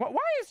 Why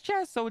is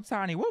chat so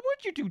tiny? What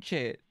would you do,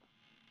 chat?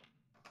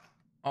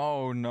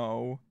 Oh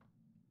no.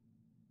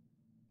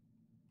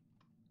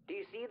 Do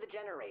you see the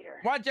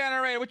generator? What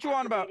generator? What you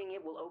want about? Activating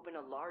it will open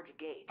a large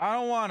gate. I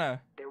don't wanna.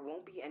 There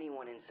won't be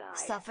anyone inside.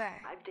 Suffer.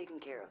 I've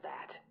taken care of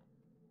that.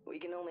 We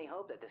can only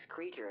hope that this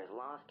creature has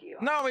lost you.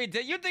 No, he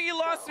did. You think he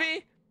lost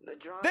me?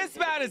 This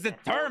man is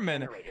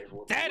determined,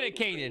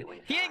 dedicated.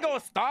 He ain't gonna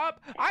stop.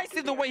 I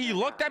see the way he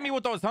looked at me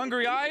with those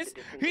hungry eyes.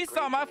 He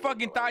saw my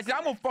fucking thighs.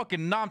 I'm gonna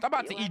fucking nom. I'm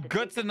about to eat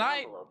good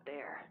tonight.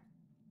 There.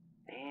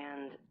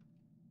 And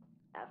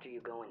after you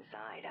go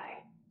inside,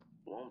 I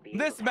won't be.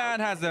 This man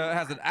has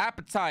an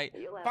appetite.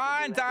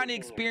 Fine dining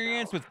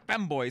experience with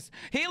femboys.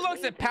 He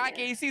looks at pack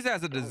ACs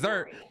as a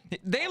dessert.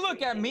 They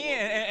look at me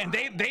and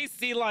they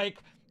see like,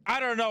 I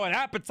don't know, an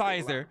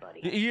appetizer.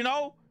 You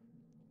know?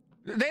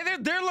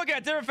 They're looking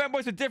at different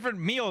femboys with different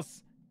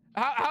meals.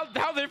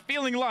 How they're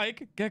feeling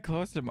like. Get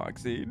closer,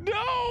 Moxxie.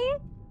 No!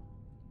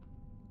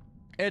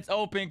 It's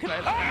open. Can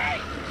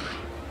I?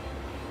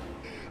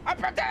 I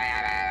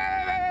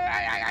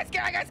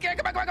got scared.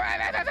 Come on.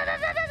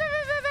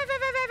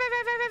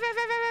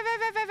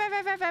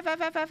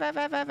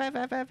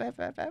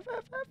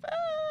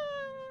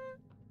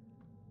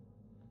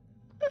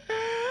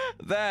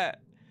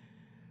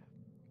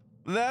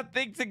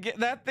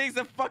 That thing's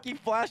a fucking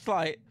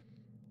flashlight.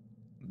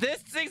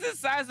 This thing's the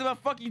size of a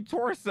fucking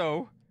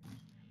torso.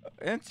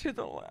 Into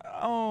the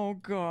oh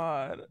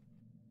god.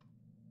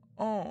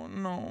 Oh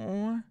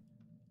no.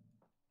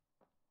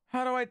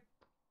 How do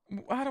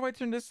I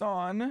turn this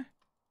on?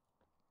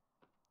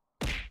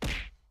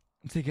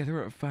 Together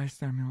we're a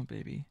 5-star meal,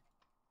 baby.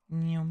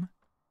 Yum.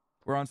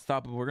 We're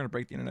unstoppable. We're gonna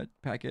break the internet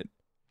packet.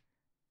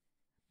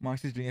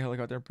 Moxxie's doing a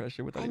helicopter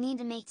impression with. I need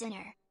to make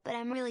dinner, but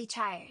I'm really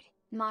tired.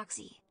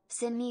 Moxxie,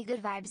 send me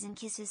good vibes and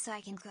kisses so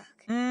I can cook.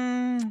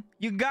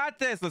 You got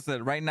this.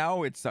 Listen, right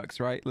now it sucks,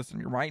 right?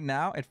 Listen, right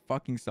now it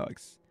fucking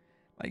sucks.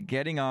 Like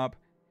getting up,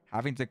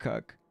 having to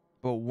cook.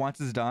 But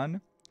once it's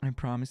done, I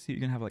promise you,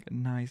 you're gonna have like a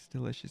nice,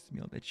 delicious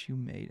meal that you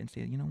made and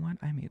say, you know what?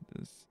 I made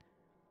this.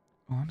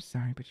 Oh, I'm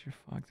sorry, but you're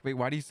fucked. Wait,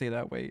 why do you say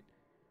that? Wait.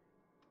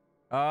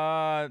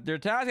 They're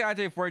tasked to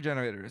activate 4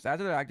 generators.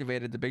 After they're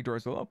activated, the big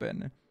doors will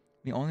open.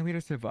 The only way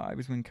to survive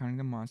is when encountering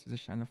the monsters to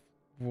shine the...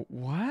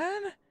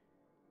 What?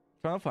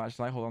 Turn on the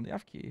flashlight, hold on the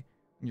F key.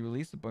 When you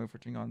release the button for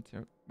turning on...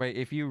 Wait,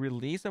 if you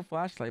release a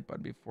flashlight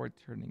button before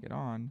turning it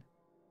on...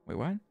 Wait,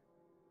 what?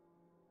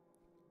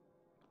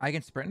 I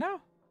can sprint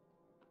now?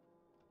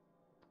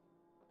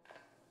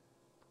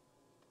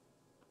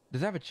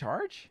 Does it have a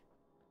charge?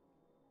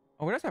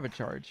 Oh, it does have a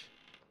charge.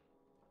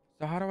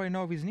 So how do I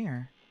know if he's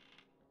near?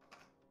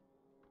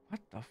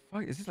 What the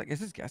fuck? Is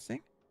this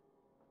guessing?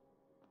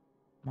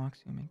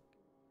 Moxxie will make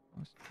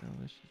most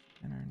delicious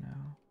dinner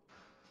now.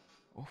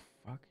 Oh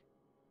fuck.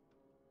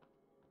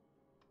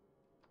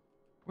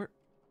 Where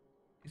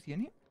is he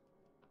in here?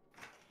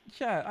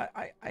 Chat,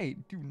 I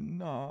do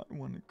not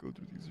want to go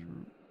through these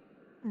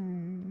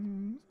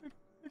rooms. I don't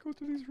want to go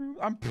through these rooms.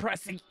 I'm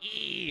pressing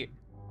E.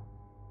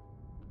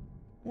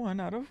 1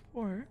 out of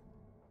 4.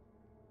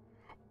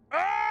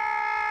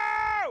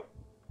 Oh!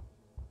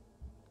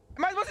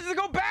 Am I supposed to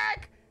go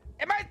back?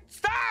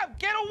 Stop!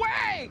 Get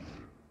away!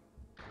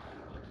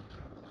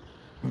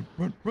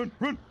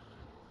 Run!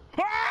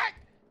 Ah!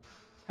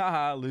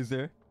 Haha,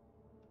 loser.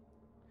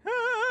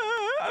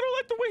 I don't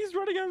like the way he's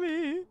running at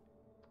me.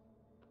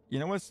 You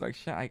know what's like?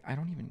 Shit, I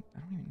don't even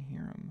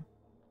hear him.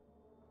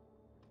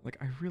 Like,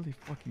 I really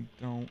fucking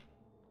don't.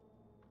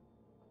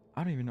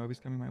 I don't even know if he's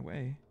coming my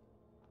way.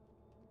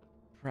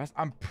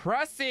 I'm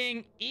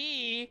pressing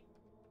E.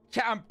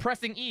 Chat, I'm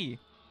pressing E.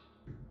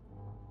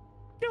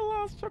 Get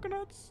lost,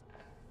 choconuts.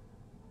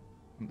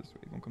 Come this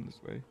way. Don't come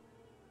this way.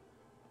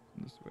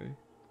 Come this way.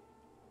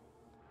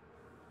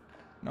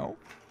 No.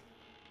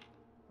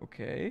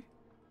 Okay.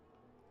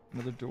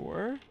 Another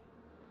door.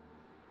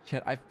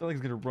 Chat, I feel like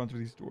he's gonna run through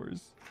these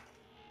doors.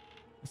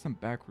 There's some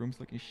back rooms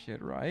looking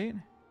shit, right?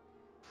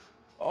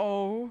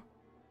 Oh.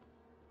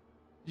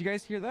 Did you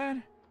guys hear that?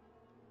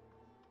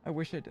 I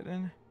wish I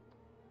didn't.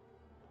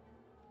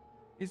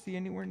 Is he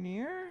anywhere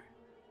near?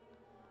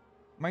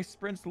 My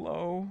sprint's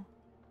low.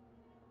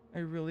 I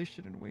really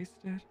shouldn't waste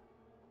it.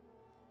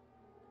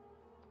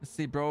 Let's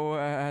see, bro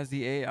has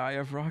the AI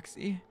of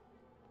Roxy.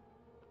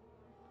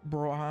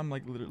 Bro, I'm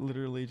like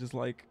literally just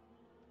like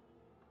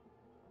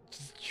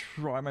just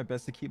try my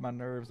best to keep my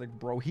nerves. Like,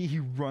 bro, he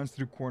runs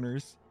through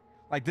corners.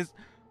 Like, this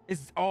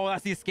is... Oh,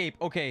 that's the escape.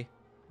 Okay.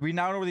 We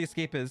now know where the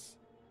escape is.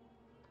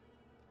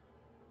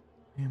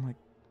 And I'm like...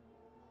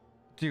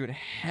 Dude,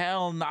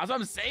 hell no. That's what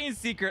I'm saying,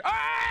 secret.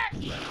 Ah!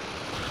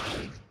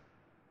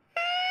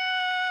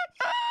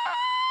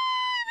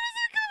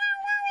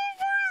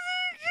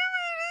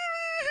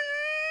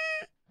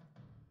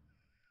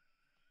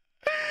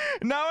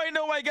 Now I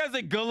know why guys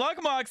like, good luck,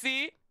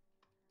 Moxxie.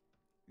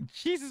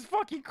 Jesus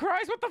fucking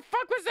Christ, what the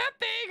fuck was that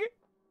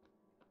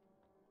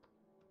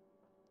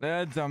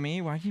thing? Dummy,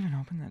 why'd you even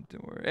open that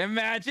door?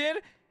 Imagine!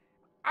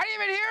 I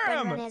didn't even hear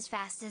him! Run as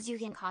fast as you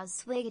can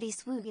cause swiggity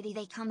swoogity,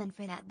 they coming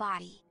for that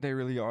body. They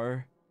really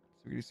are.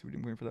 Swiggity swoogity,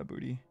 I'm going for that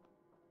booty.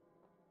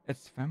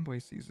 It's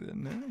Femboy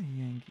season.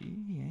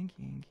 Yankee.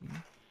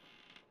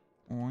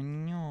 Oh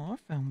no,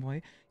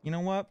 Femboy. You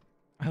know what?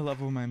 I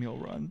love when my meal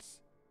runs.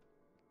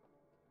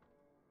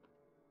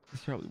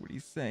 That's probably what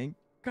he's saying.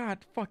 God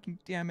fucking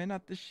damn it,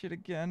 not this shit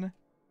again.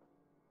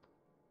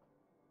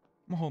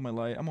 I'm gonna hold my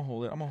light. I'm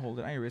gonna hold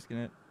it. I ain't risking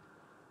it.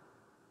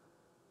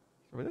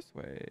 Over this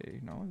way.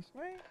 No, this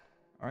way?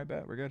 Alright,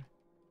 bet. We're good.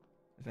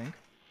 I think.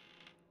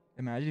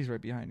 Imagine he's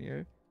right behind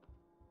here.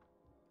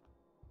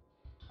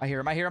 I hear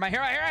him. Ah!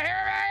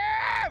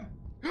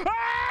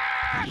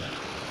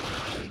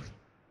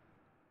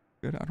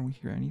 Good, I don't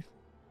hear anything.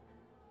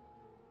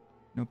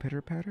 No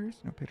pitter patters?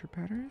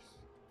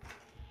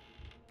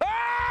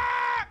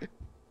 Ah!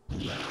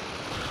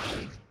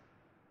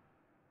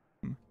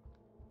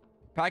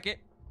 Packet.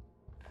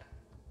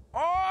 Oh!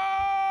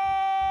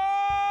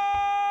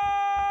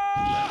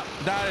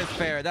 That is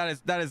fair. That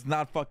is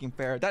not fucking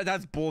fair.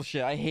 That's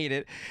bullshit. I hate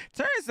it.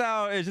 Turns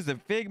out it's just a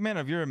figment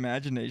of your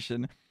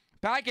imagination.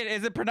 Packet,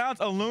 is it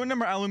pronounced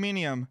aluminum or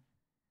aluminium?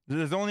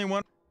 There's only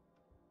one.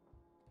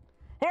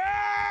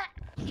 Ah!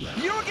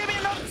 You don't give me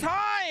enough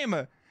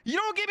time. You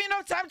don't give me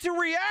enough time to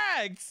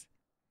react.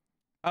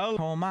 Oh,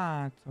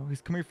 tomato. He's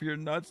coming for your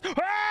nuts.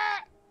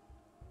 Ah!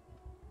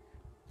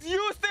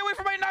 You stay away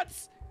from my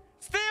nuts.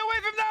 Stay away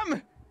from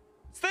them.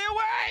 Stay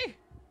away.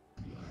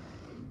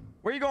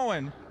 Where are you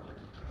going?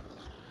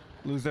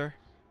 Loser.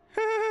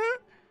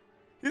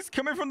 He's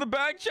coming from the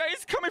back, Chad.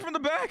 He's coming from the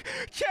back.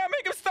 Chad,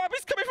 make him stop.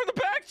 He's coming from the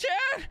back,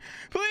 Chad.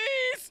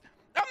 Please.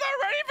 I'm not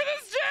ready for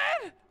this,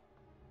 Chad.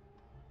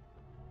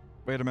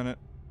 Wait a minute.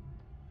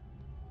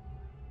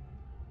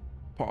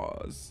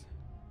 Pause.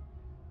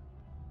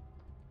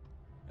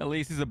 At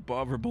least he's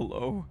above or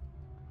below.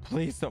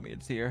 Please tell me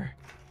it's here.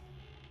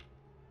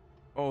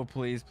 Oh,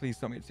 please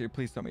tell me it's here.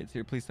 Please tell me it's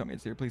here. Please tell me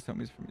it's here. Please tell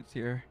me it's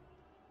here.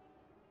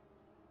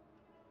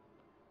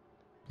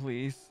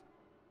 Please.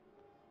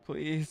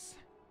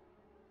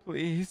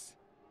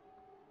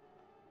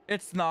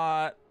 It's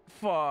not.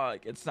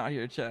 Fuck. It's not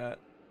here, chat.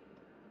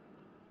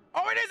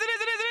 Oh, it is.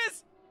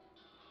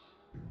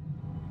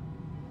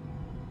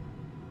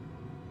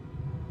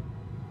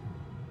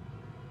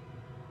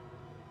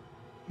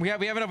 We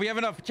have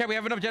enough. Chat, we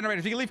have enough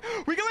generators. We can leave.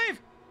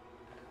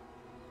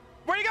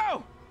 Where'd he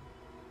go?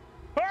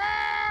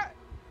 Ah!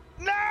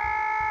 No!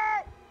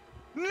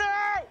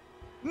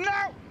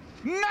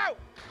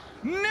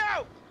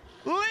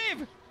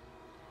 Leave!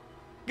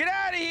 Get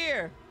out of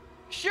here!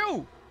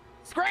 Shoo!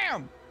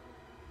 Scram!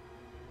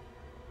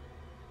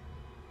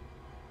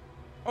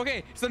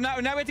 Okay, so now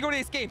we have to go to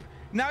the escape.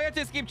 Now we have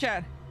to escape,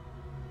 chat.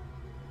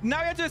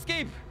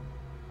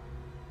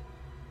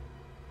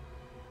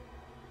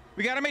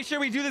 We gotta make sure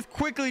we do this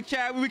quickly,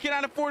 chat. We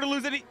cannot afford to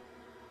lose any.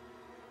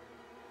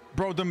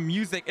 Bro, the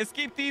music.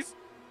 Escape these.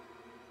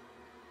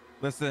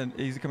 Listen,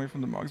 he's coming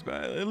from the Moxxie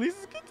back. At least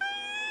it's good.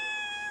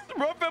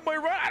 Run,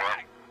 Femboy, run.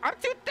 I'm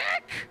too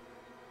thick.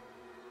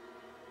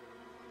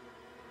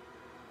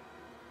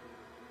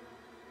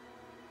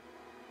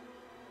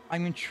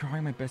 I'm even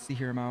trying my best to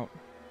hear him out.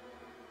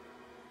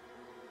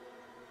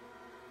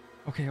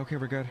 Okay,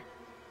 we're good.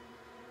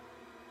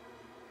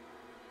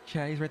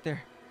 Chad, he's right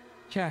there.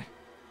 Chad.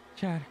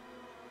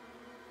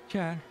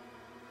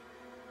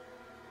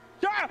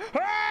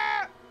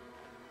 Ah!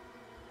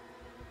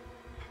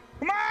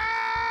 Come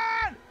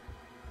on!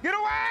 Get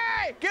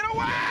away!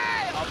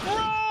 Oh,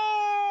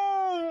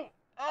 bro!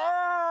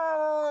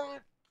 Oh,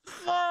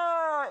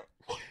 fuck!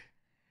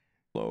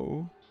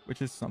 Low,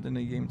 which is something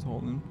the game's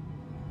holding.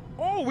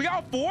 Oh, we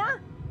got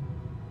 4?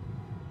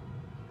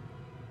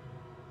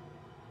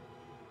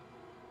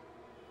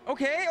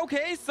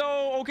 Okay,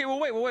 so,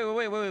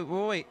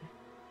 well, wait.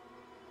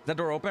 Is that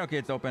door open? Okay,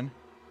 it's open.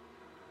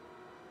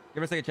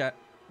 Give us a second, chat.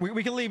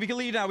 We can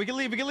leave now. We can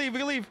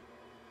leave.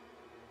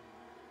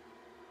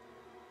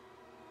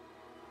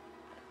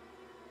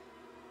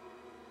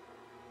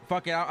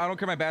 Fuck it, I don't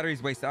care. My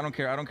battery's wasted. I don't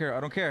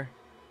care.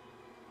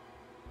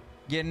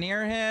 Get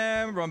near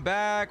him. Run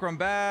back. Ooh,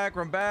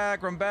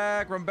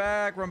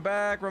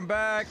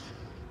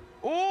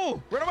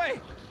 run away.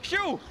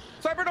 Shoo.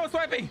 Swiper no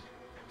swiping.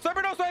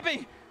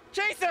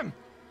 Chase him,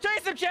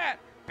 chat.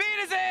 Beat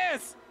his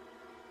ass.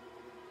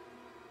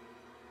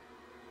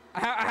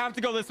 I have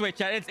to go this way,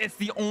 chat. It's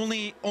the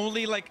only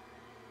like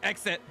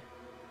exit.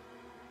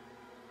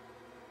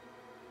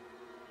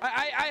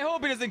 I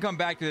hope it doesn't come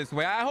back to this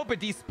way. I hope it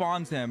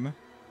despawns him.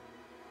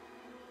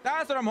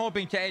 That's what I'm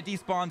hoping, chat. It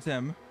despawns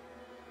him.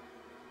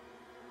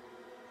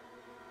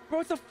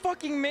 Bro, it's a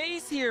fucking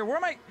maze here. Where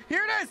am I?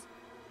 Here it is.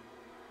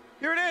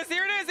 Here it is.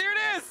 Here it is. Here it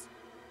is.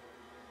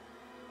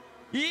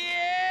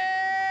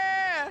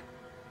 Yeah.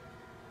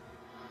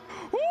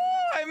 Woo!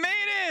 I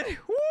made it.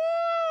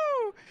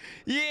 Woo!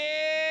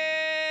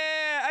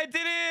 Yeah! I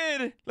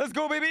did it. Let's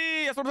go,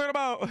 baby. That's what I'm talking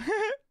about.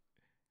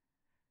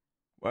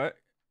 What?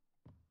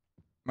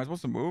 Am I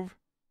supposed to move?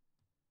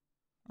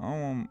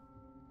 Oh.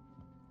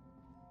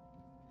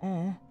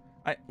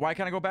 Why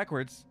can't I go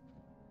backwards?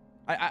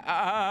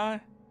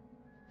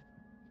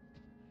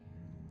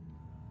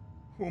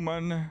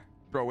 Woman.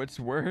 Bro, it's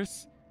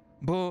worse.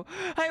 Boo.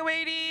 Hi,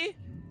 Wadey.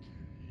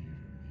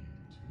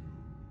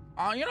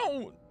 You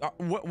know,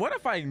 what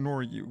if I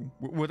ignore you?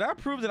 Would that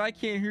prove that I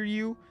can't hear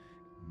you?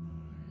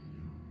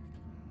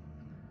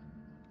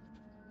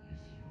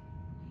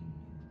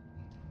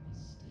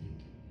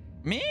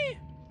 Me?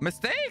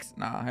 Mistakes?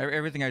 Nah,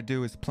 everything I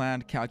do is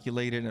planned,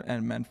 calculated,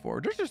 and meant for.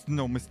 There's just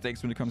no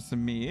mistakes when it comes to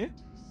me.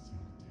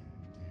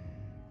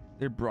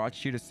 They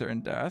brought you to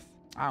certain death.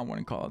 I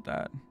wouldn't call it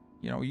that.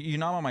 You know, you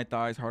knock on my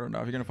thighs hard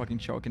enough, you're gonna fucking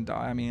choke and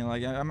die. I mean,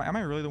 like, am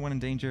I really the one in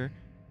danger?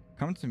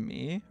 Come to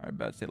me. I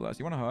bet. Say less.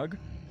 You want a hug?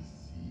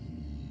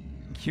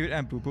 Cute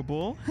and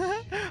boopable.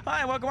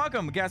 Hi,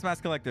 welcome. Gas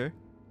mask collector.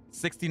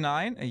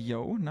 69. Hey,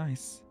 yo,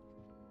 nice.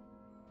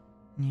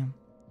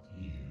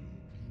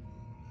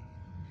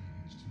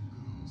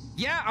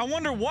 Yeah, I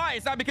wonder why.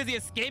 It's not because the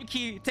escape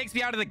key takes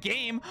me out of the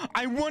game.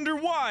 I wonder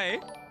why.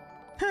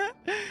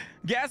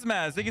 Gas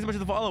mask. Thank you so much for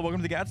the follow.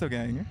 Welcome to the Gatso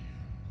gang.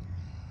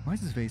 Why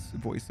is his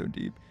voice so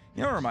deep?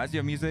 You know what reminds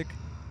you of music?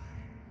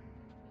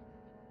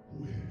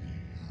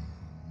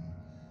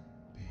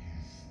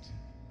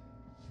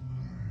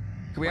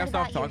 Can we have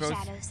soft tacos?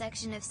 Shadow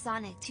section of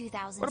Sonic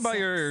 2006? What about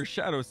your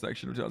shadow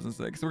section of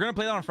 2006? We're gonna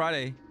play that on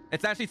Friday.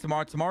 It's actually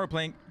tomorrow. Tomorrow we're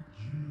playing.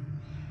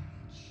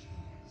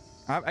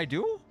 I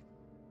do?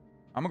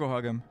 I'm gonna go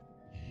hug him.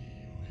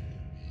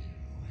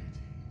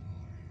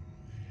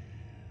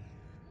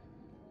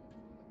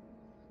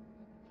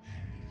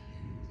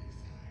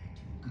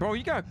 Bro,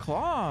 you got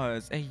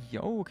claws. Hey,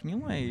 yo, can you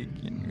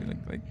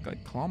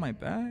like claw my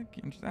back?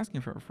 I'm just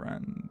asking for a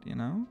friend, you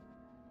know?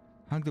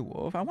 Hug the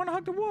wolf. I want to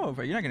hug the wolf.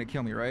 You're not gonna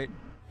kill me, right?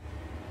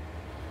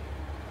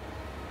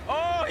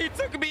 Oh, he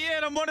took me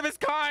in. I'm one of his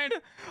kind.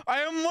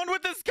 I am one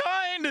with his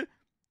kind.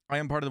 I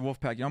am part of the wolf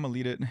pack. I'm gonna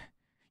lead it.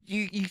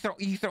 You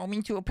throw me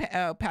into a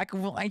pack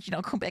of wolves, and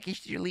I'll come back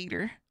as your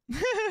leader.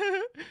 Is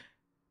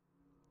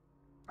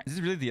this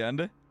really the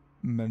end?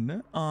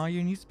 Oh,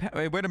 your niece.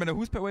 Wait a minute.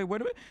 Who's pet? Wait a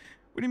minute.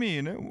 What do you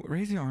mean?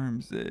 Raise your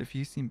arms if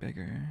you seem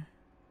bigger.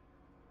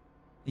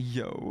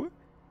 Yo.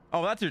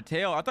 Oh, that's your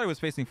tail. I thought it was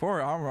facing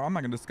forward. I'm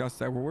not gonna discuss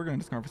that. We're gonna have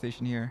this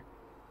conversation here.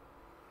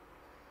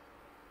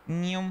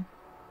 Leenie,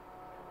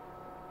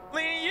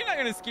 you're not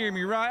gonna scare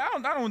me, right? I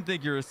don't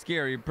think you're a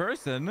scary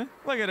person.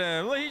 Look at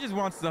him. Look, he just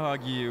wants to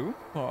hug you.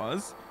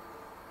 Pause.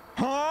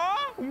 Huh?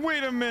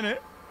 Wait a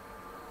minute.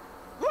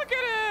 Look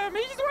at him.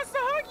 He just wants to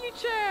hug you,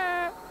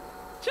 chat.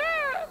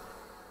 Chat.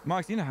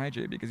 Mox, you need to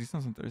hydrate because you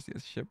sound so thirsty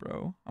as shit,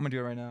 bro. I'm gonna do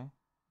it right now.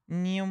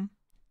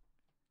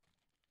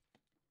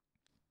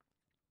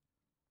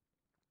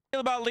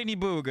 About Leenie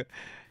Boog.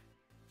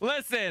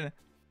 Listen.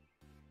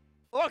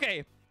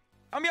 Okay.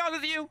 I'm be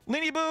honest with you.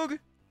 Leenie Boog.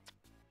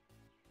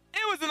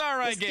 It was an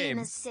alright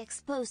game.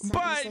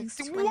 But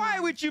why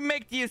would you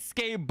make the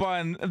escape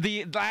button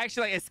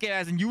actually like escape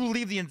as in you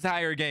leave the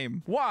entire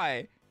game?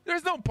 Why?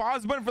 There's no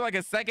pause button for like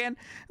a second.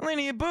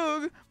 Leenie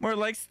Boog. More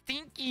like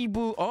Stinky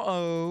Boog.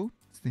 Uh-oh.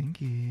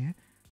 Stinky.